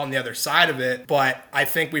along on the other side of it. But I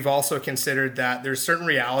think we've also considered that there's certain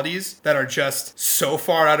realities that are just so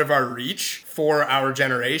far out of our reach for our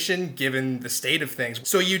generation, given the state of things.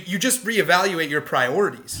 So you just reevaluate your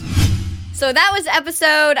priorities. So that was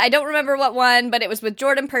episode, I don't remember what one, but it was with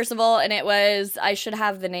Jordan Percival, and it was, I should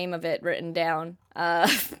have the name of it written down, but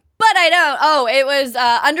I don't. Oh, it was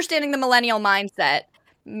Understanding the Millennial Mindset,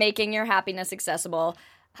 Making Your Happiness Accessible,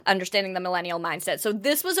 Understanding the Millennial Mindset. So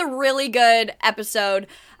this was a really good episode.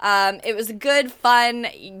 It was good, fun.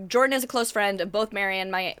 Jordan is a close friend of both Mary and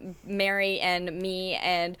me,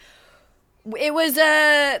 and it was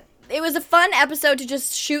a fun episode to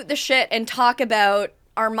just shoot the shit and talk about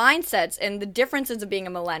our mindsets and the differences of being a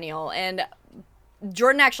millennial. And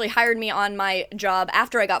Jordan actually hired me on my job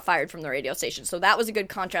after I got fired from the radio station. So that was a good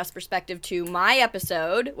contrast perspective to my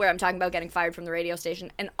episode where I'm talking about getting fired from the radio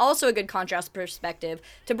station, and also a good contrast perspective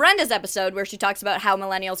to Brenda's episode where she talks about how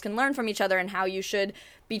millennials can learn from each other and how you should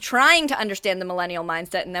be trying to understand the millennial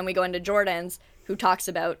mindset. And then we go into Jordan's, who talks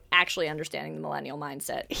about actually understanding the millennial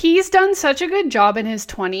mindset. He's done such a good job in his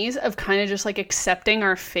 20s of kind of just like accepting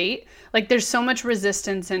our fate. Like there's so much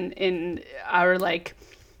resistance in our like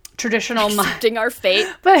traditional accepting our fate,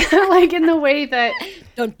 but like in the way that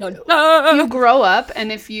dun, dun, dun. You grow up,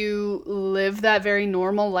 and if you live that very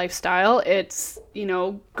normal lifestyle, it's, you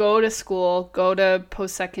know, go to school, go to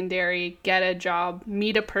post-secondary, get a job,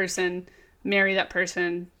 meet a person, marry that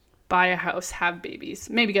person, buy a house, have babies,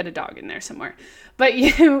 maybe get a dog in there somewhere. But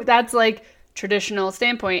that's like traditional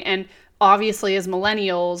standpoint. And obviously as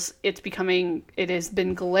millennials, it has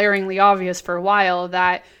been glaringly obvious for a while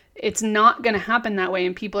that it's not going to happen that way.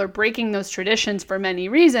 And people are breaking those traditions for many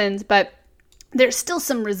reasons, but there's still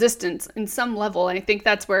some resistance in some level. And I think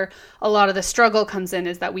that's where a lot of the struggle comes in,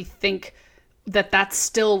 is that we think that that's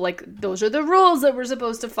still like, those are the rules that we're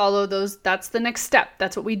supposed to follow. That's the next step.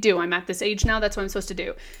 That's what we do. I'm at this age now. That's what I'm supposed to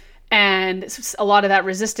do. And a lot of that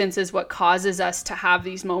resistance is what causes us to have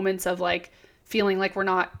these moments of like feeling like we're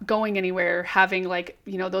not going anywhere, having like,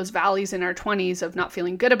 you know, those valleys in our 20s of not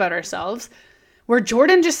feeling good about ourselves, where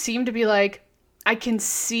Jordan just seemed to be like, I can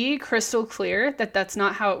see crystal clear that that's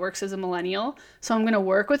not how it works as a millennial. So I'm going to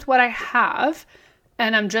work with what I have,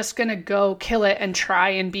 and I'm just going to go kill it and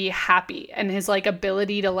try and be happy. And his like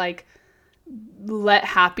ability to like let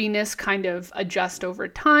happiness kind of adjust over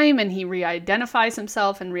time, and he re-identifies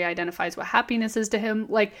himself and re-identifies what happiness is to him.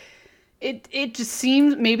 Like it just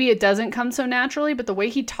seems, maybe it doesn't come so naturally, but the way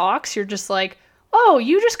he talks, you're just like, oh,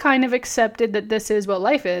 you just kind of accepted that this is what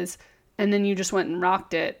life is, and then you just went and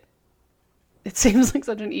rocked it. It seems like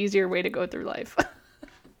such an easier way to go through life.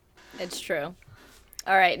 It's true.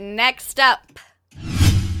 All right, next up.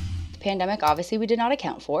 Pandemic, obviously, we did not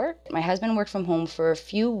account for. My husband worked from home for a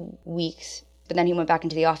few weeks, but then he went back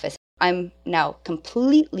into the office. I'm now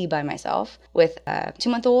completely by myself with a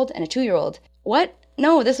 2-month-old and a 2-year-old. What?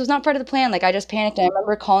 No, this was not part of the plan. Like, I just panicked. And I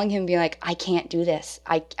remember calling him and being like, I can't do this.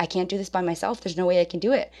 I can't do this by myself. There's no way I can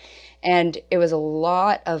do it. And it was a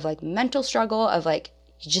lot of like mental struggle of like,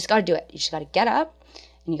 you just got to do it. You just got to get up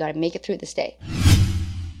and you got to make it through this day.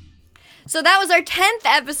 So that was our 10th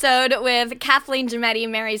episode with Kathleen Gimetti,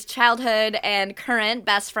 Mary's childhood and current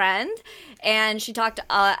best friend. And she talked,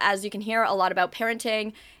 as you can hear, a lot about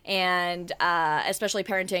parenting, and especially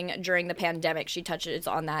parenting during the pandemic. She touches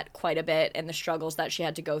on that quite a bit and the struggles that she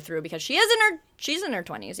had to go through, because she's in her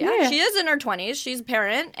 20s. Yeah, she is in her 20s. She's a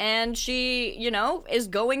parent, and she, you know, is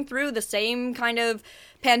going through the same kind of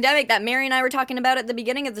pandemic that Mary and I were talking about at the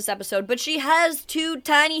beginning of this episode. But she has 2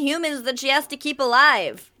 tiny humans that she has to keep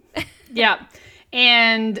alive. Yeah.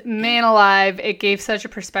 And man alive, it gave such a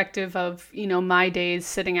perspective of, you know, my days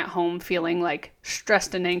sitting at home feeling like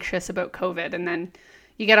stressed and anxious about COVID. And then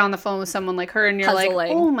you get on the phone with someone like her and you're Puzzling.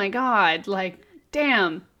 like, oh my God, like,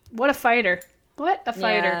 damn, what a fighter. What a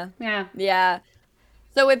fighter. Yeah.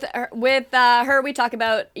 So with her, we talk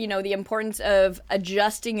about, you know, the importance of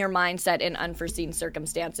adjusting your mindset in unforeseen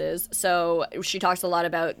circumstances. So she talks a lot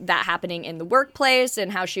about that happening in the workplace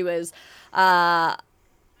and how she was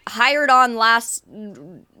hired on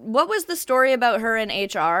what was the story about her in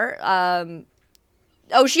HR?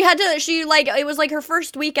 It was like her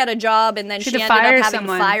first week at a job, and then she ended up having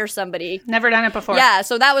to fire somebody. Never done it before. Yeah,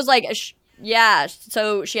 so that was like,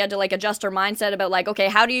 so she had to like adjust her mindset about like, okay,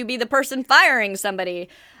 how do you be the person firing somebody?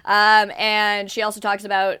 And she also talks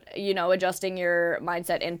about, you know, adjusting your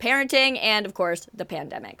mindset in parenting and, of course, the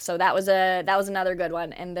pandemic. So that was another good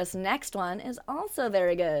one. And this next one is also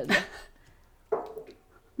very good.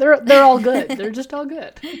 They're all good. They're just all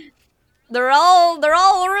good. They're all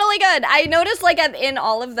really good. I noticed like in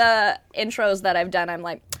all of the intros that I've done, I'm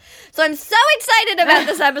like, so I'm so excited about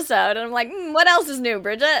this episode. And I'm like, what else is new,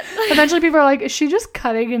 Bridget? Eventually people are like, is she just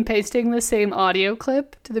cutting and pasting the same audio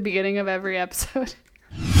clip to the beginning of every episode?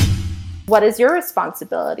 What is your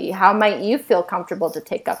responsibility? How might you feel comfortable to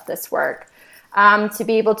take up this work? To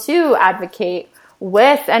be able to advocate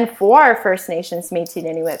with and for First Nations, Métis, and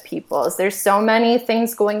Inuit peoples. There's so many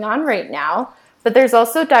things going on right now, but there's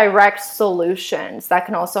also direct solutions that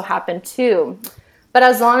can also happen too. But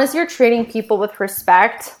as long as you're treating people with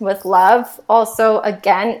respect, with love, also,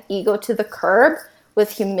 again, ego to the curb,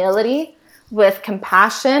 with humility, with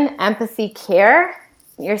compassion, empathy, care,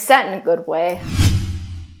 you're set in a good way.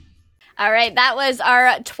 All right, that was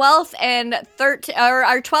our 12th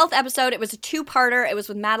our 12th episode. It was a two-parter. It was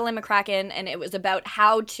with Madeline McCracken, and it was about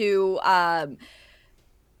how to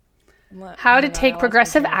take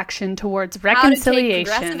progressive action towards reconciliation.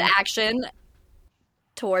 How to take progressive action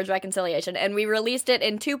towards reconciliation. And we released it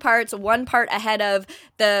in two parts, one part ahead of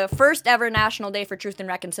the first ever National Day for Truth and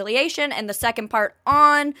Reconciliation, and the second part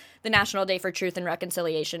on the National Day for Truth and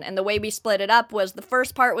Reconciliation. And the way we split it up was the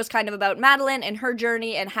first part was kind of about Madeline and her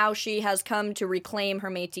journey and how she has come to reclaim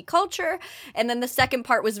her Métis culture. And then the second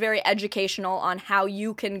part was very educational on how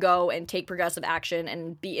you can go and take progressive action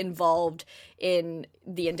and be involved in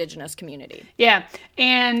the Indigenous community. Yeah.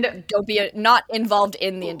 And don't be not involved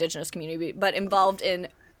in the Indigenous community, but involved in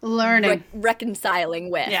learning,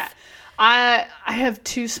 reconciling with. Yeah. I have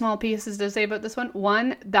two small pieces to say about this one.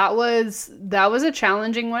 One, that was a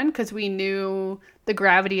challenging one because we knew the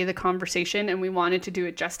gravity of the conversation and we wanted to do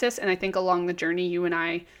it justice. And I think along the journey, you and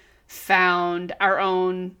I found our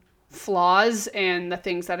own flaws and the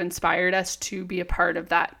things that inspired us to be a part of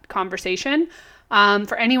that conversation.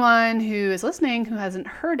 For anyone who is listening who hasn't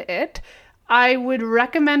heard it, I would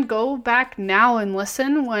recommend go back now and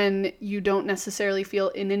listen when you don't necessarily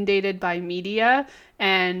feel inundated by media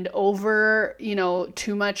and over,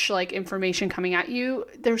 too much like information coming at you.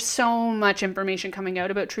 There's so much information coming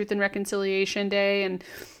out about Truth and Reconciliation Day and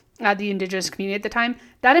the Indigenous community at the time.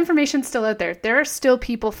 That information's still out there. There are still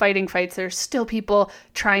people fighting fights. There's still people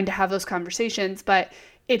trying to have those conversations, but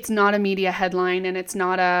it's not a media headline and it's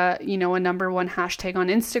not a number one hashtag on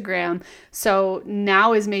Instagram. So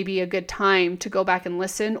now is maybe a good time to go back and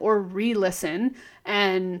listen or re-listen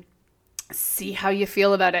and see how you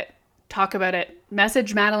feel about it. Talk about it.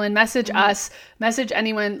 Message Madeline, message us, message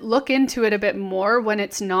anyone. Look into it a bit more when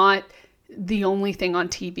it's not the only thing on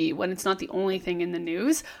TV, when it's not the only thing in the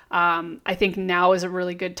news. I think now is a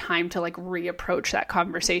really good time to reapproach that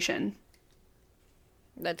conversation.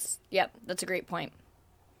 That's a great point.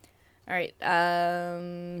 All right,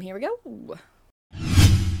 here we go.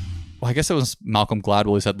 Well, I guess it was Malcolm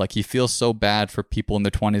Gladwell who said, he feels so bad for people in their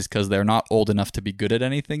 20s because they're not old enough to be good at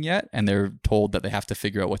anything yet, and they're told that they have to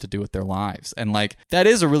figure out what to do with their lives. And, that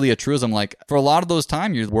is really a truism. For a lot of those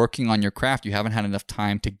time, you're working on your craft. You haven't had enough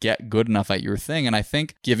time to get good enough at your thing. And I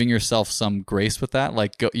think giving yourself some grace with that,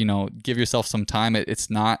 give yourself some time. It's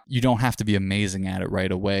not, you don't have to be amazing at it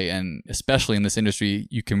right away. And especially in this industry,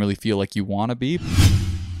 you can really feel like you want to be.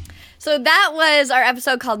 So that was our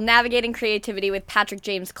episode called Navigating Creativity with Patrick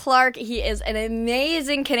James Clark. He is an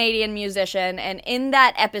amazing Canadian musician, and in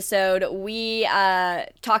that episode, we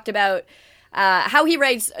talked about how he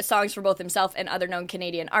writes songs for both himself and other known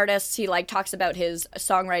Canadian artists. He talks about his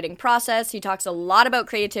songwriting process. He talks a lot about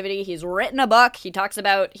creativity. He's written a book. He talks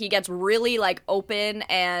about, he gets really open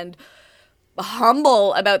and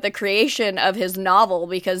humble about the creation of his novel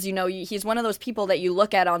because, he's one of those people that you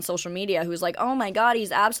look at on social media who's like, oh my God,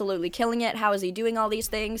 he's absolutely killing it. How is he doing all these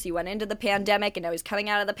things? He went into the pandemic and now he's coming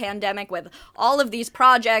out of the pandemic with all of these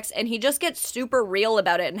projects, and he just gets super real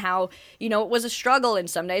about it and how, it was a struggle, and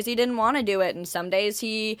some days he didn't want to do it, and some days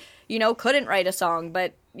he, couldn't write a song,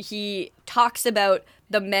 but he talks about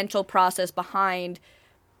the mental process behind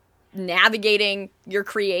navigating your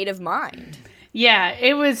creative mind. Yeah,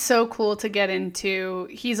 it was so cool to get into.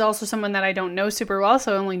 He's also someone that I don't know super well,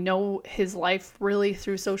 so I only know his life really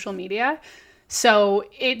through social media. So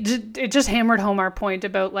it just hammered home our point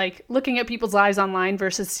about looking at people's lives online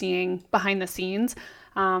versus seeing behind the scenes.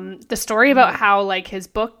 The story about how his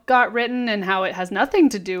book got written and how it has nothing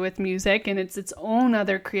to do with music and it's its own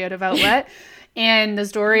other creative outlet. And the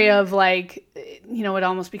story of it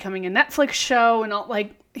almost becoming a Netflix show and all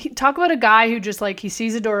talk about a guy who just he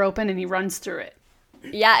sees a door open and he runs through it.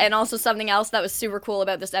 Yeah, and also something else that was super cool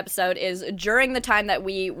about this episode is during the time that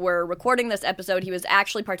we were recording this episode, he was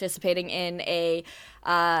actually participating in a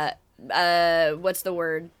what's the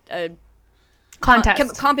word?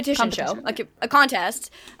 Contest. Competition show. A contest.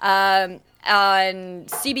 On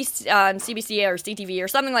CBC or CTV or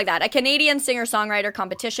something like that, a Canadian singer-songwriter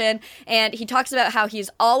competition, and he talks about how he's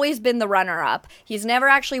always been the runner-up. He's never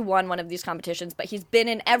actually won one of these competitions, but he's been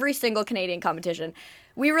in every single Canadian competition.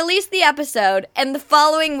 We released the episode, and the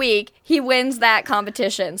following week, he wins that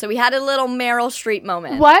competition. So we had a little Meryl Streep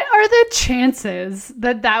moment. What are the chances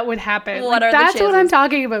that would happen? What are the chances? That's what I'm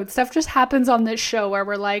talking about. Stuff just happens on this show where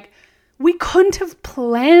we're we couldn't have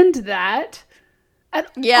planned that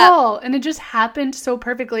at all. And it just happened so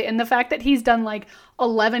perfectly. And the fact that he's done like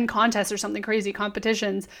 11 contests or something crazy,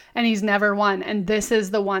 competitions, and he's never won, and this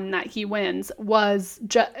is the one that he wins, was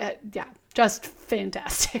just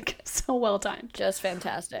fantastic. So well timed. Just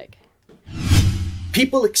fantastic.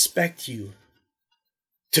 People expect you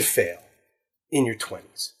to fail in your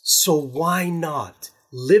 20s. So why not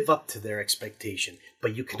live up to their expectation?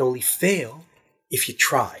 But you can only fail if you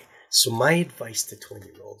try. So my advice to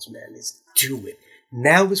 20-year-olds, man, is do it.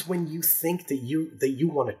 Now is when you think that you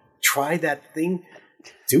want to try that thing,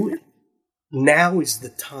 do it. Now is the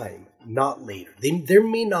time, not later. There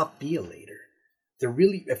may not be a later. There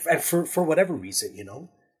really, for whatever reason,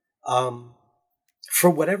 for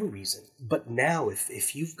whatever reason. But now,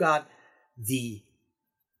 if you've got the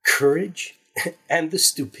courage and the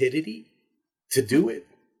stupidity to do it,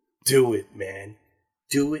 man.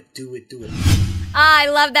 Do it. I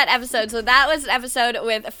love that episode. So that was an episode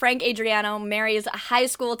with Frank Adriano, Mary's high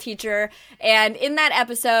school teacher. And in that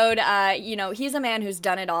episode, he's a man who's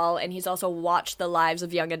done it all, and he's also watched the lives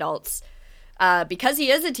of young adults because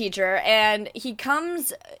he is a teacher. And he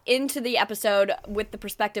comes into the episode with the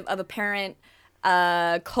perspective of a parent,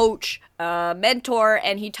 coach, mentor,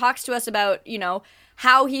 and he talks to us about,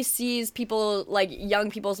 how he sees people, like young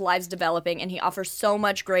people's lives developing, and he offers so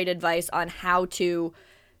much great advice on how to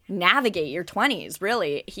navigate your 20s,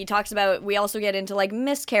 really. He talks about, we also get into like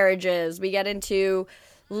miscarriages, we get into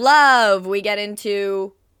love, we get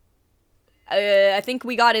into I think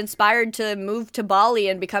we got inspired to move to Bali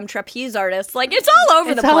and become trapeze artists. Like, it's all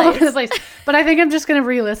over the place. But I think I'm just going to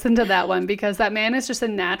re-listen to that one, because that man is just a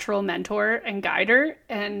natural mentor and guider.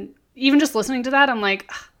 And even just listening to that, I'm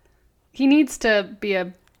like, he needs to be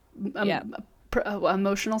a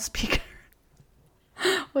emotional speaker.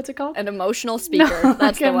 What's it called? An emotional speaker. No,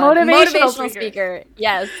 that's like the one. Motivational speaker.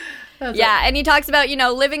 Yes. That's yeah, and he talks about,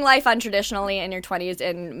 living life untraditionally in your 20s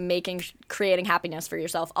and creating happiness for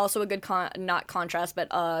yourself. Also a good, not contrast, but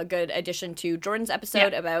a good addition to Jordan's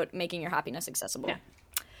episode about making your happiness accessible. Yeah.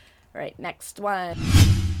 All right, next one.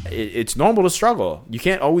 It's normal to struggle. You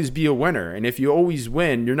can't always be a winner. And if you always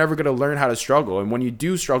win, you're never going to learn how to struggle. And when you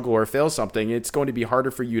do struggle or fail something, it's going to be harder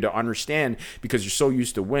for you to understand because you're so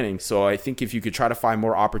used to winning. So I think if you could try to find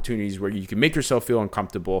more opportunities where you can make yourself feel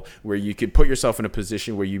uncomfortable, where you could put yourself in a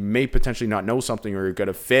position where you may potentially not know something or you're going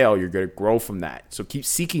to fail, you're going to grow from that. So keep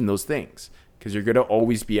seeking those things because you're going to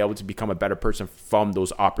always be able to become a better person from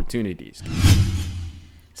those opportunities.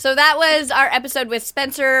 So that was our episode with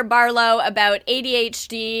Spencer Barlow about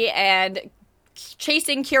ADHD and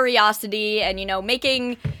chasing curiosity and,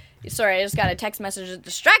 making... Sorry, I just got a text message to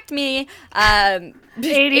distract me. ADHD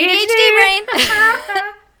brain.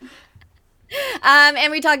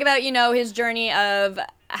 And we talk about, his journey of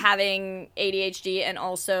having ADHD and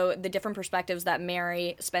also the different perspectives that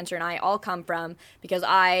Mary, Spencer, and I all come from, because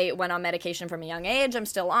I went on medication from a young age. I'm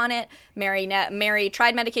still on it. Mary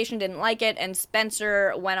tried medication, didn't like it, and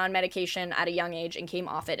Spencer went on medication at a young age and came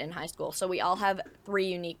off it in high school. So we all have 3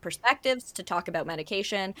 unique perspectives to talk about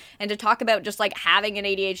medication and to talk about just like having an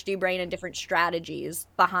ADHD brain and different strategies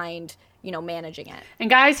behind managing it.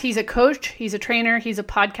 And guys, he's a coach, he's a trainer, he's a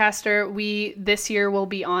podcaster. We this year will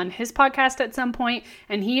be on his podcast at some point,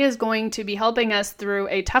 and he is going to be helping us through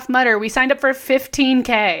a Tough Mudder. We signed up for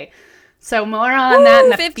 15K. So more on that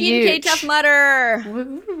in the 15K Tough Mudder.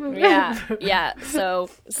 Yeah.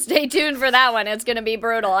 So stay tuned for that one. It's going to be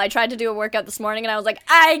brutal. I tried to do a workout this morning and I was like,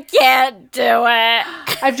 I can't do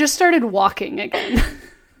it. I've just started walking again.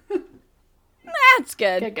 That's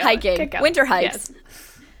good. Hiking. Winter hikes.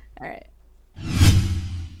 Yes. All right.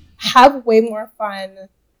 Have way more fun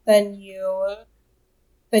than you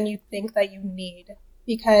think that you need,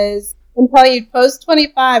 because until you post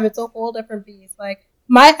 25, it's a whole different beast. Like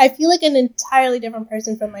I feel like an entirely different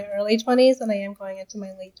person from my early 20s than I am going into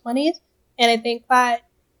my late 20s. And I think that,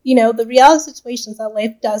 the real situations that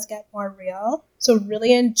life does get more real. So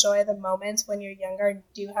really enjoy the moments when you're younger and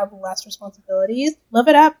do have less responsibilities. Live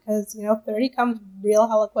it up, because, 30 comes real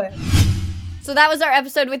hella quick. So that was our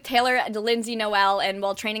episode with Taylor Lindsay Noel, and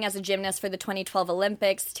while training as a gymnast for the 2012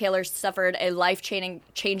 Olympics, Taylor suffered a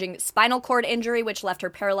life-changing spinal cord injury, which left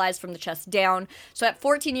her paralyzed from the chest down. So at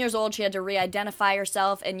 14 years old, she had to re-identify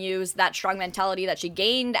herself and use that strong mentality that she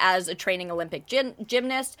gained as a training Olympic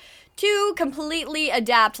gymnast to completely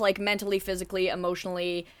adapt, like mentally, physically,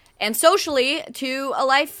 emotionally, and socially to a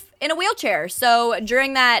life in a wheelchair. So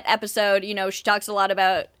during that episode, she talks a lot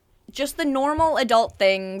about just the normal adult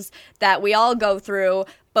things that we all go through,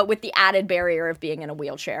 but with the added barrier of being in a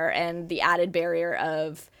wheelchair and the added barrier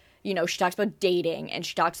of, she talks about dating, and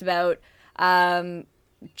she talks about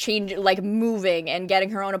change, like moving and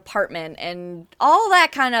getting her own apartment and all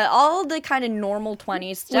the kind of normal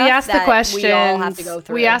 20s stuff. We asked the questions. We all have to go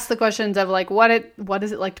through. We asked the questions of like what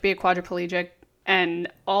is it like to be a quadriplegic, and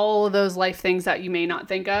all of those life things that you may not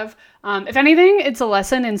think of. If anything, it's a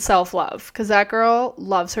lesson in self-love, because that girl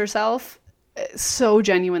loves herself so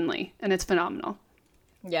genuinely, and it's phenomenal.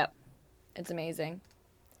 Yep, it's amazing.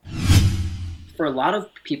 For a lot of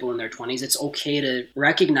people in their 20s, it's okay to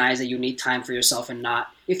recognize that you need time for yourself, and not,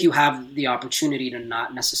 if you have the opportunity to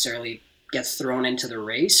not necessarily get thrown into the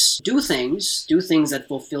race, do things that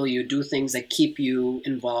fulfill you, do things that keep you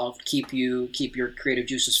involved, keep your creative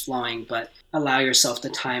juices flowing, but allow yourself the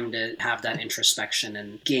time to have that introspection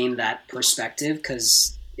and gain that perspective,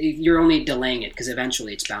 because you're only delaying it, because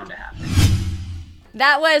eventually it's bound to happen.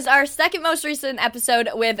 That was our second most recent episode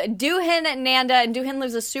with Doohin Nanda, and Doohin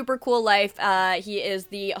lives a super cool life. He is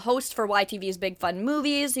the host for YTV's Big Fun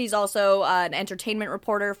Movies. He's also an entertainment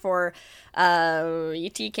reporter for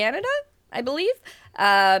ET Canada, I believe.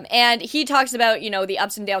 And he talks about, the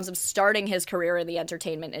ups and downs of starting his career in the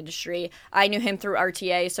entertainment industry. I knew him through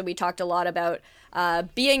RTA, so we talked a lot about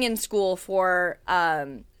being in school for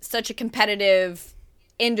such a competitive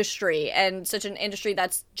industry, and such an industry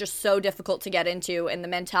that's just so difficult to get into, and the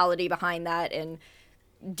mentality behind that, and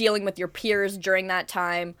dealing with your peers during that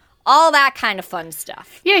time, all that kind of fun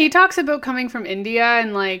stuff. Yeah, he talks about coming from India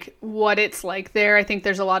and like what it's like there. I think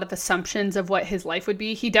there's a lot of assumptions of what his life would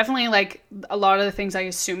be. He definitely, like, a lot of the things I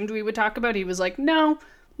assumed we would talk about, he was like, no,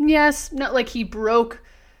 yes, no, like he broke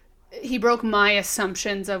my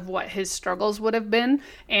assumptions of what his struggles would have been.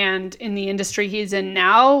 And in the industry he's in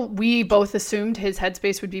now, we both assumed his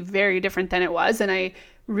headspace would be very different than it was. And I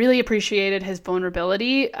really appreciated his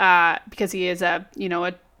vulnerability because he is a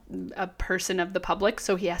person of the public,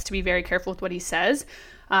 so he has to be very careful with what he says.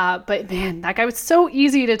 But man, that guy was so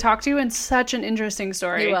easy to talk to, and such an interesting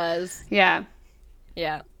story. He was. Yeah.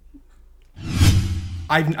 Yeah.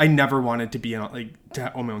 I never wanted to be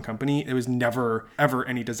to own my own company. It was never, ever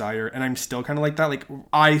any desire. And I'm still kind of like that. Like,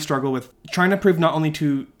 I struggle with trying to prove not only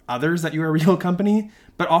to others that you're a real company,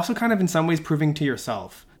 but also kind of in some ways proving to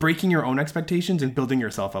yourself. Breaking your own expectations and building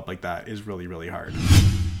yourself up like that is really, really hard.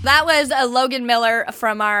 That was Logan Miller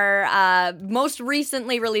from our most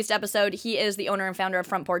recently released episode. He is the owner and founder of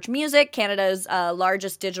Front Porch Music, Canada's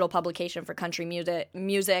largest digital publication for country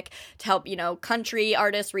music to help, country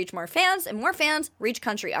artists reach more fans, and more fans reach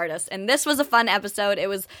country artists. And this was a fun episode. It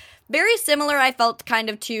was very similar, I felt, kind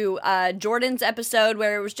of to Jordan's episode,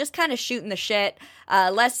 where it was just kind of shooting the shit,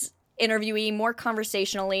 less interviewee, more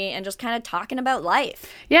conversationally, and just kind of talking about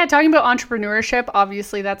life. Yeah, talking about entrepreneurship.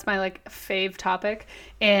 Obviously, that's my fave topic.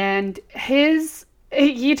 And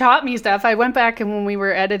he taught me stuff. I went back, and when we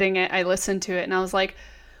were editing it, I listened to it, and I was like,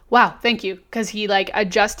 wow, thank you. Because he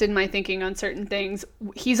adjusted my thinking on certain things.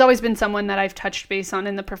 He's always been someone that I've touched base on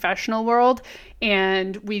in the professional world,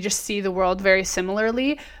 and we just see the world very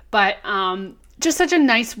similarly. But just such a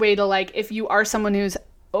nice way to, if you are someone who's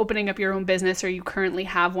opening up your own business, or you currently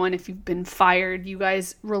have one, if you've been fired, you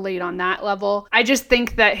guys relate on that level. I just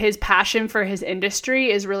think that his passion for his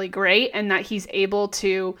industry is really great, and that he's able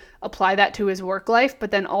to apply that to his work life,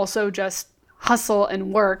 but then also just hustle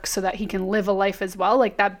and work so that he can live a life as well.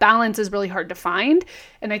 That balance is really hard to find,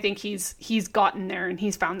 and I think he's gotten there, and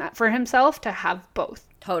he's found that for himself to have both.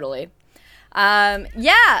 Totally.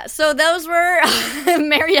 Yeah, so those were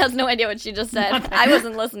Mary has no idea what she just said. I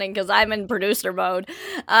wasn't listening because I'm in producer mode.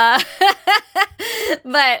 But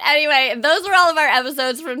anyway, those were all of our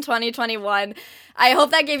episodes from 2021. I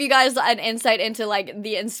hope that gave you guys an insight into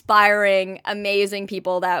the inspiring, amazing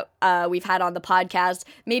people that we've had on the podcast.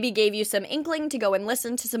 Maybe gave you some inkling to go and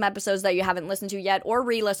listen to some episodes that you haven't listened to yet, or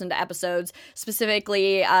re-listen to episodes,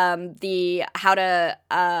 specifically the How to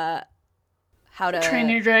Train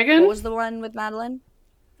Your Dragon? What was the one with Madeline?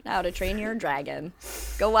 How to Train Your Dragon.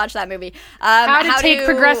 Go watch that movie. How to take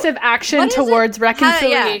progressive action towards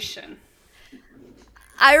reconciliation.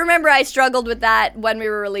 I remember I struggled with that when we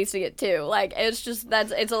were releasing it too.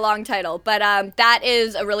 It's a long title, but that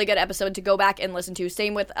is a really good episode to go back and listen to.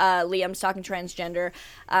 Same with Liam's Talking Transgender,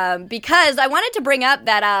 because I wanted to bring up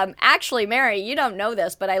that actually, Mary, you don't know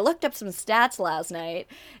this, but I looked up some stats last night,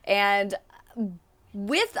 and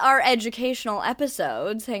with our educational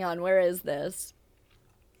episodes, hang on, where is this?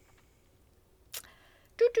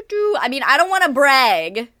 I mean, I don't want to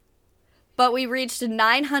brag, but we reached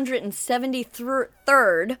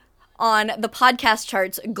 973rd on the podcast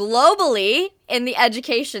charts globally in the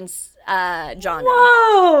education genre.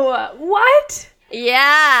 Whoa! What?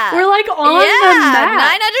 Yeah. We're on the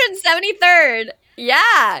map. 973rd.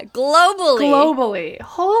 Yeah, globally.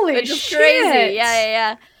 Holy Which is shit. crazy.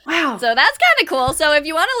 Yeah. Wow. So that's kind of cool. So if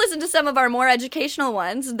you want to listen to some of our more educational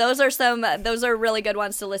ones, those are really good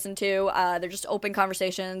ones to listen to. They're just open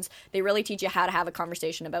conversations. They really teach you how to have a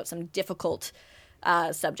conversation about some difficult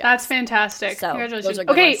subjects. That's fantastic. So, Congratulations. those are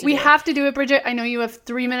good Okay, ones to we do. have to do it, Bridget. I know you have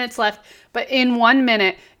 3 minutes left, but in 1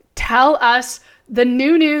 minute, tell us the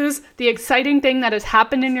new news, the exciting thing that has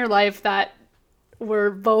happened in your life that we're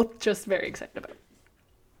both just very excited about.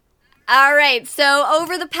 All right, so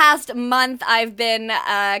over the past month, I've been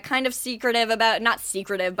kind of secretive about, not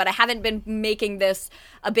secretive, but I haven't been making this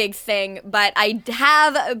a big thing, but I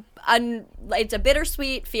have, it's a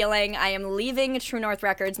bittersweet feeling. I am leaving True North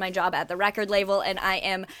Records, my job at the record label, and I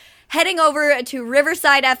am heading over to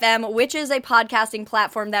Riverside FM, which is a podcasting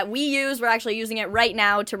platform that we use. We're actually using it right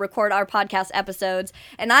now to record our podcast episodes.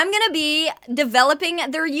 And I'm going to be developing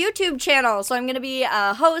their YouTube channel. So I'm going to be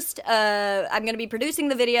a host. I'm going to be producing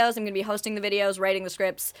the videos. I'm going to be hosting the videos, writing the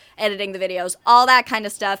scripts, editing the videos, all that kind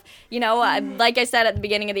of stuff. You know, like I said at the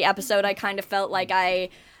beginning of the episode, I kind of felt like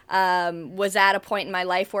I was at a point in my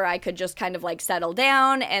life where I could just kind of like settle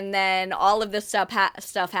down, and then all of this stuff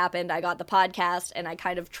happened. I got the podcast, and I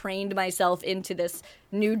kind of trained myself into this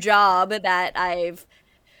new job that I've,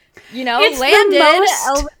 It's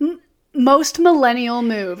landed. the most millennial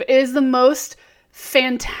move. It is the most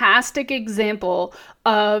fantastic example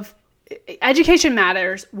of education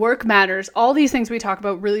matters, work matters, all these things we talk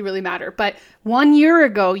about really, really matter. But 1 year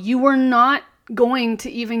ago, you were not going to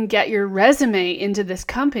even get your resume into this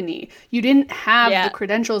company. You didn't have the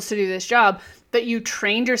credentials to do this job, but you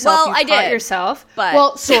trained yourself. Well, you taught yourself. But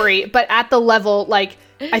but at the level, like,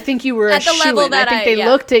 I think you were at the level that I think they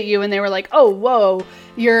looked at you and they were like, "Oh, whoa,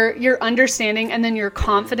 your understanding and then your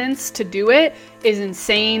confidence to do it is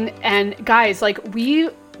insane." And guys, like,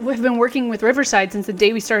 we've been working with Riverside since the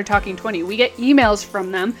day we started Talking 20. We get emails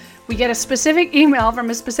from them. We get a specific email from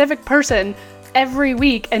a specific person every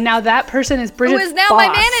week, and now that person is Bridget's who is now boss.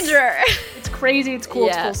 my manager. It's crazy. It's cool.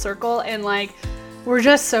 It's full circle, and like, we're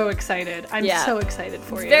just so excited. I'm so excited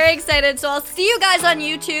for you. Very excited. So I'll see you guys on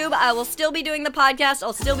YouTube. I will still be doing the podcast.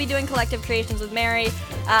 I'll still be doing Collective Creations with Mary.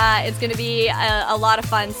 It's going to be a lot of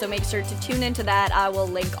fun, so make sure to tune into that. I will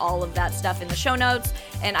link all of that stuff in the show notes,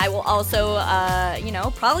 and I will also,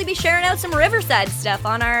 probably be sharing out some Riverside stuff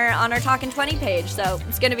on our Talkin' 20 page. So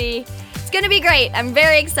it's going to be great. I'm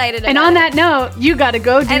very excited about it. And on that note, you got to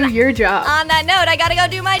go do your job. On that note, I got to go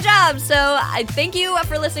do my job. So I thank you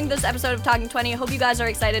for listening to this episode of Talking 20. I hope you guys are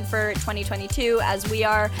excited for 2022 as we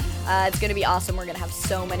are. It's going to be awesome. We're going to have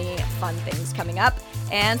so many fun things coming up.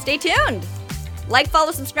 And stay tuned. Like,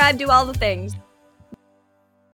 follow, subscribe, do all the things.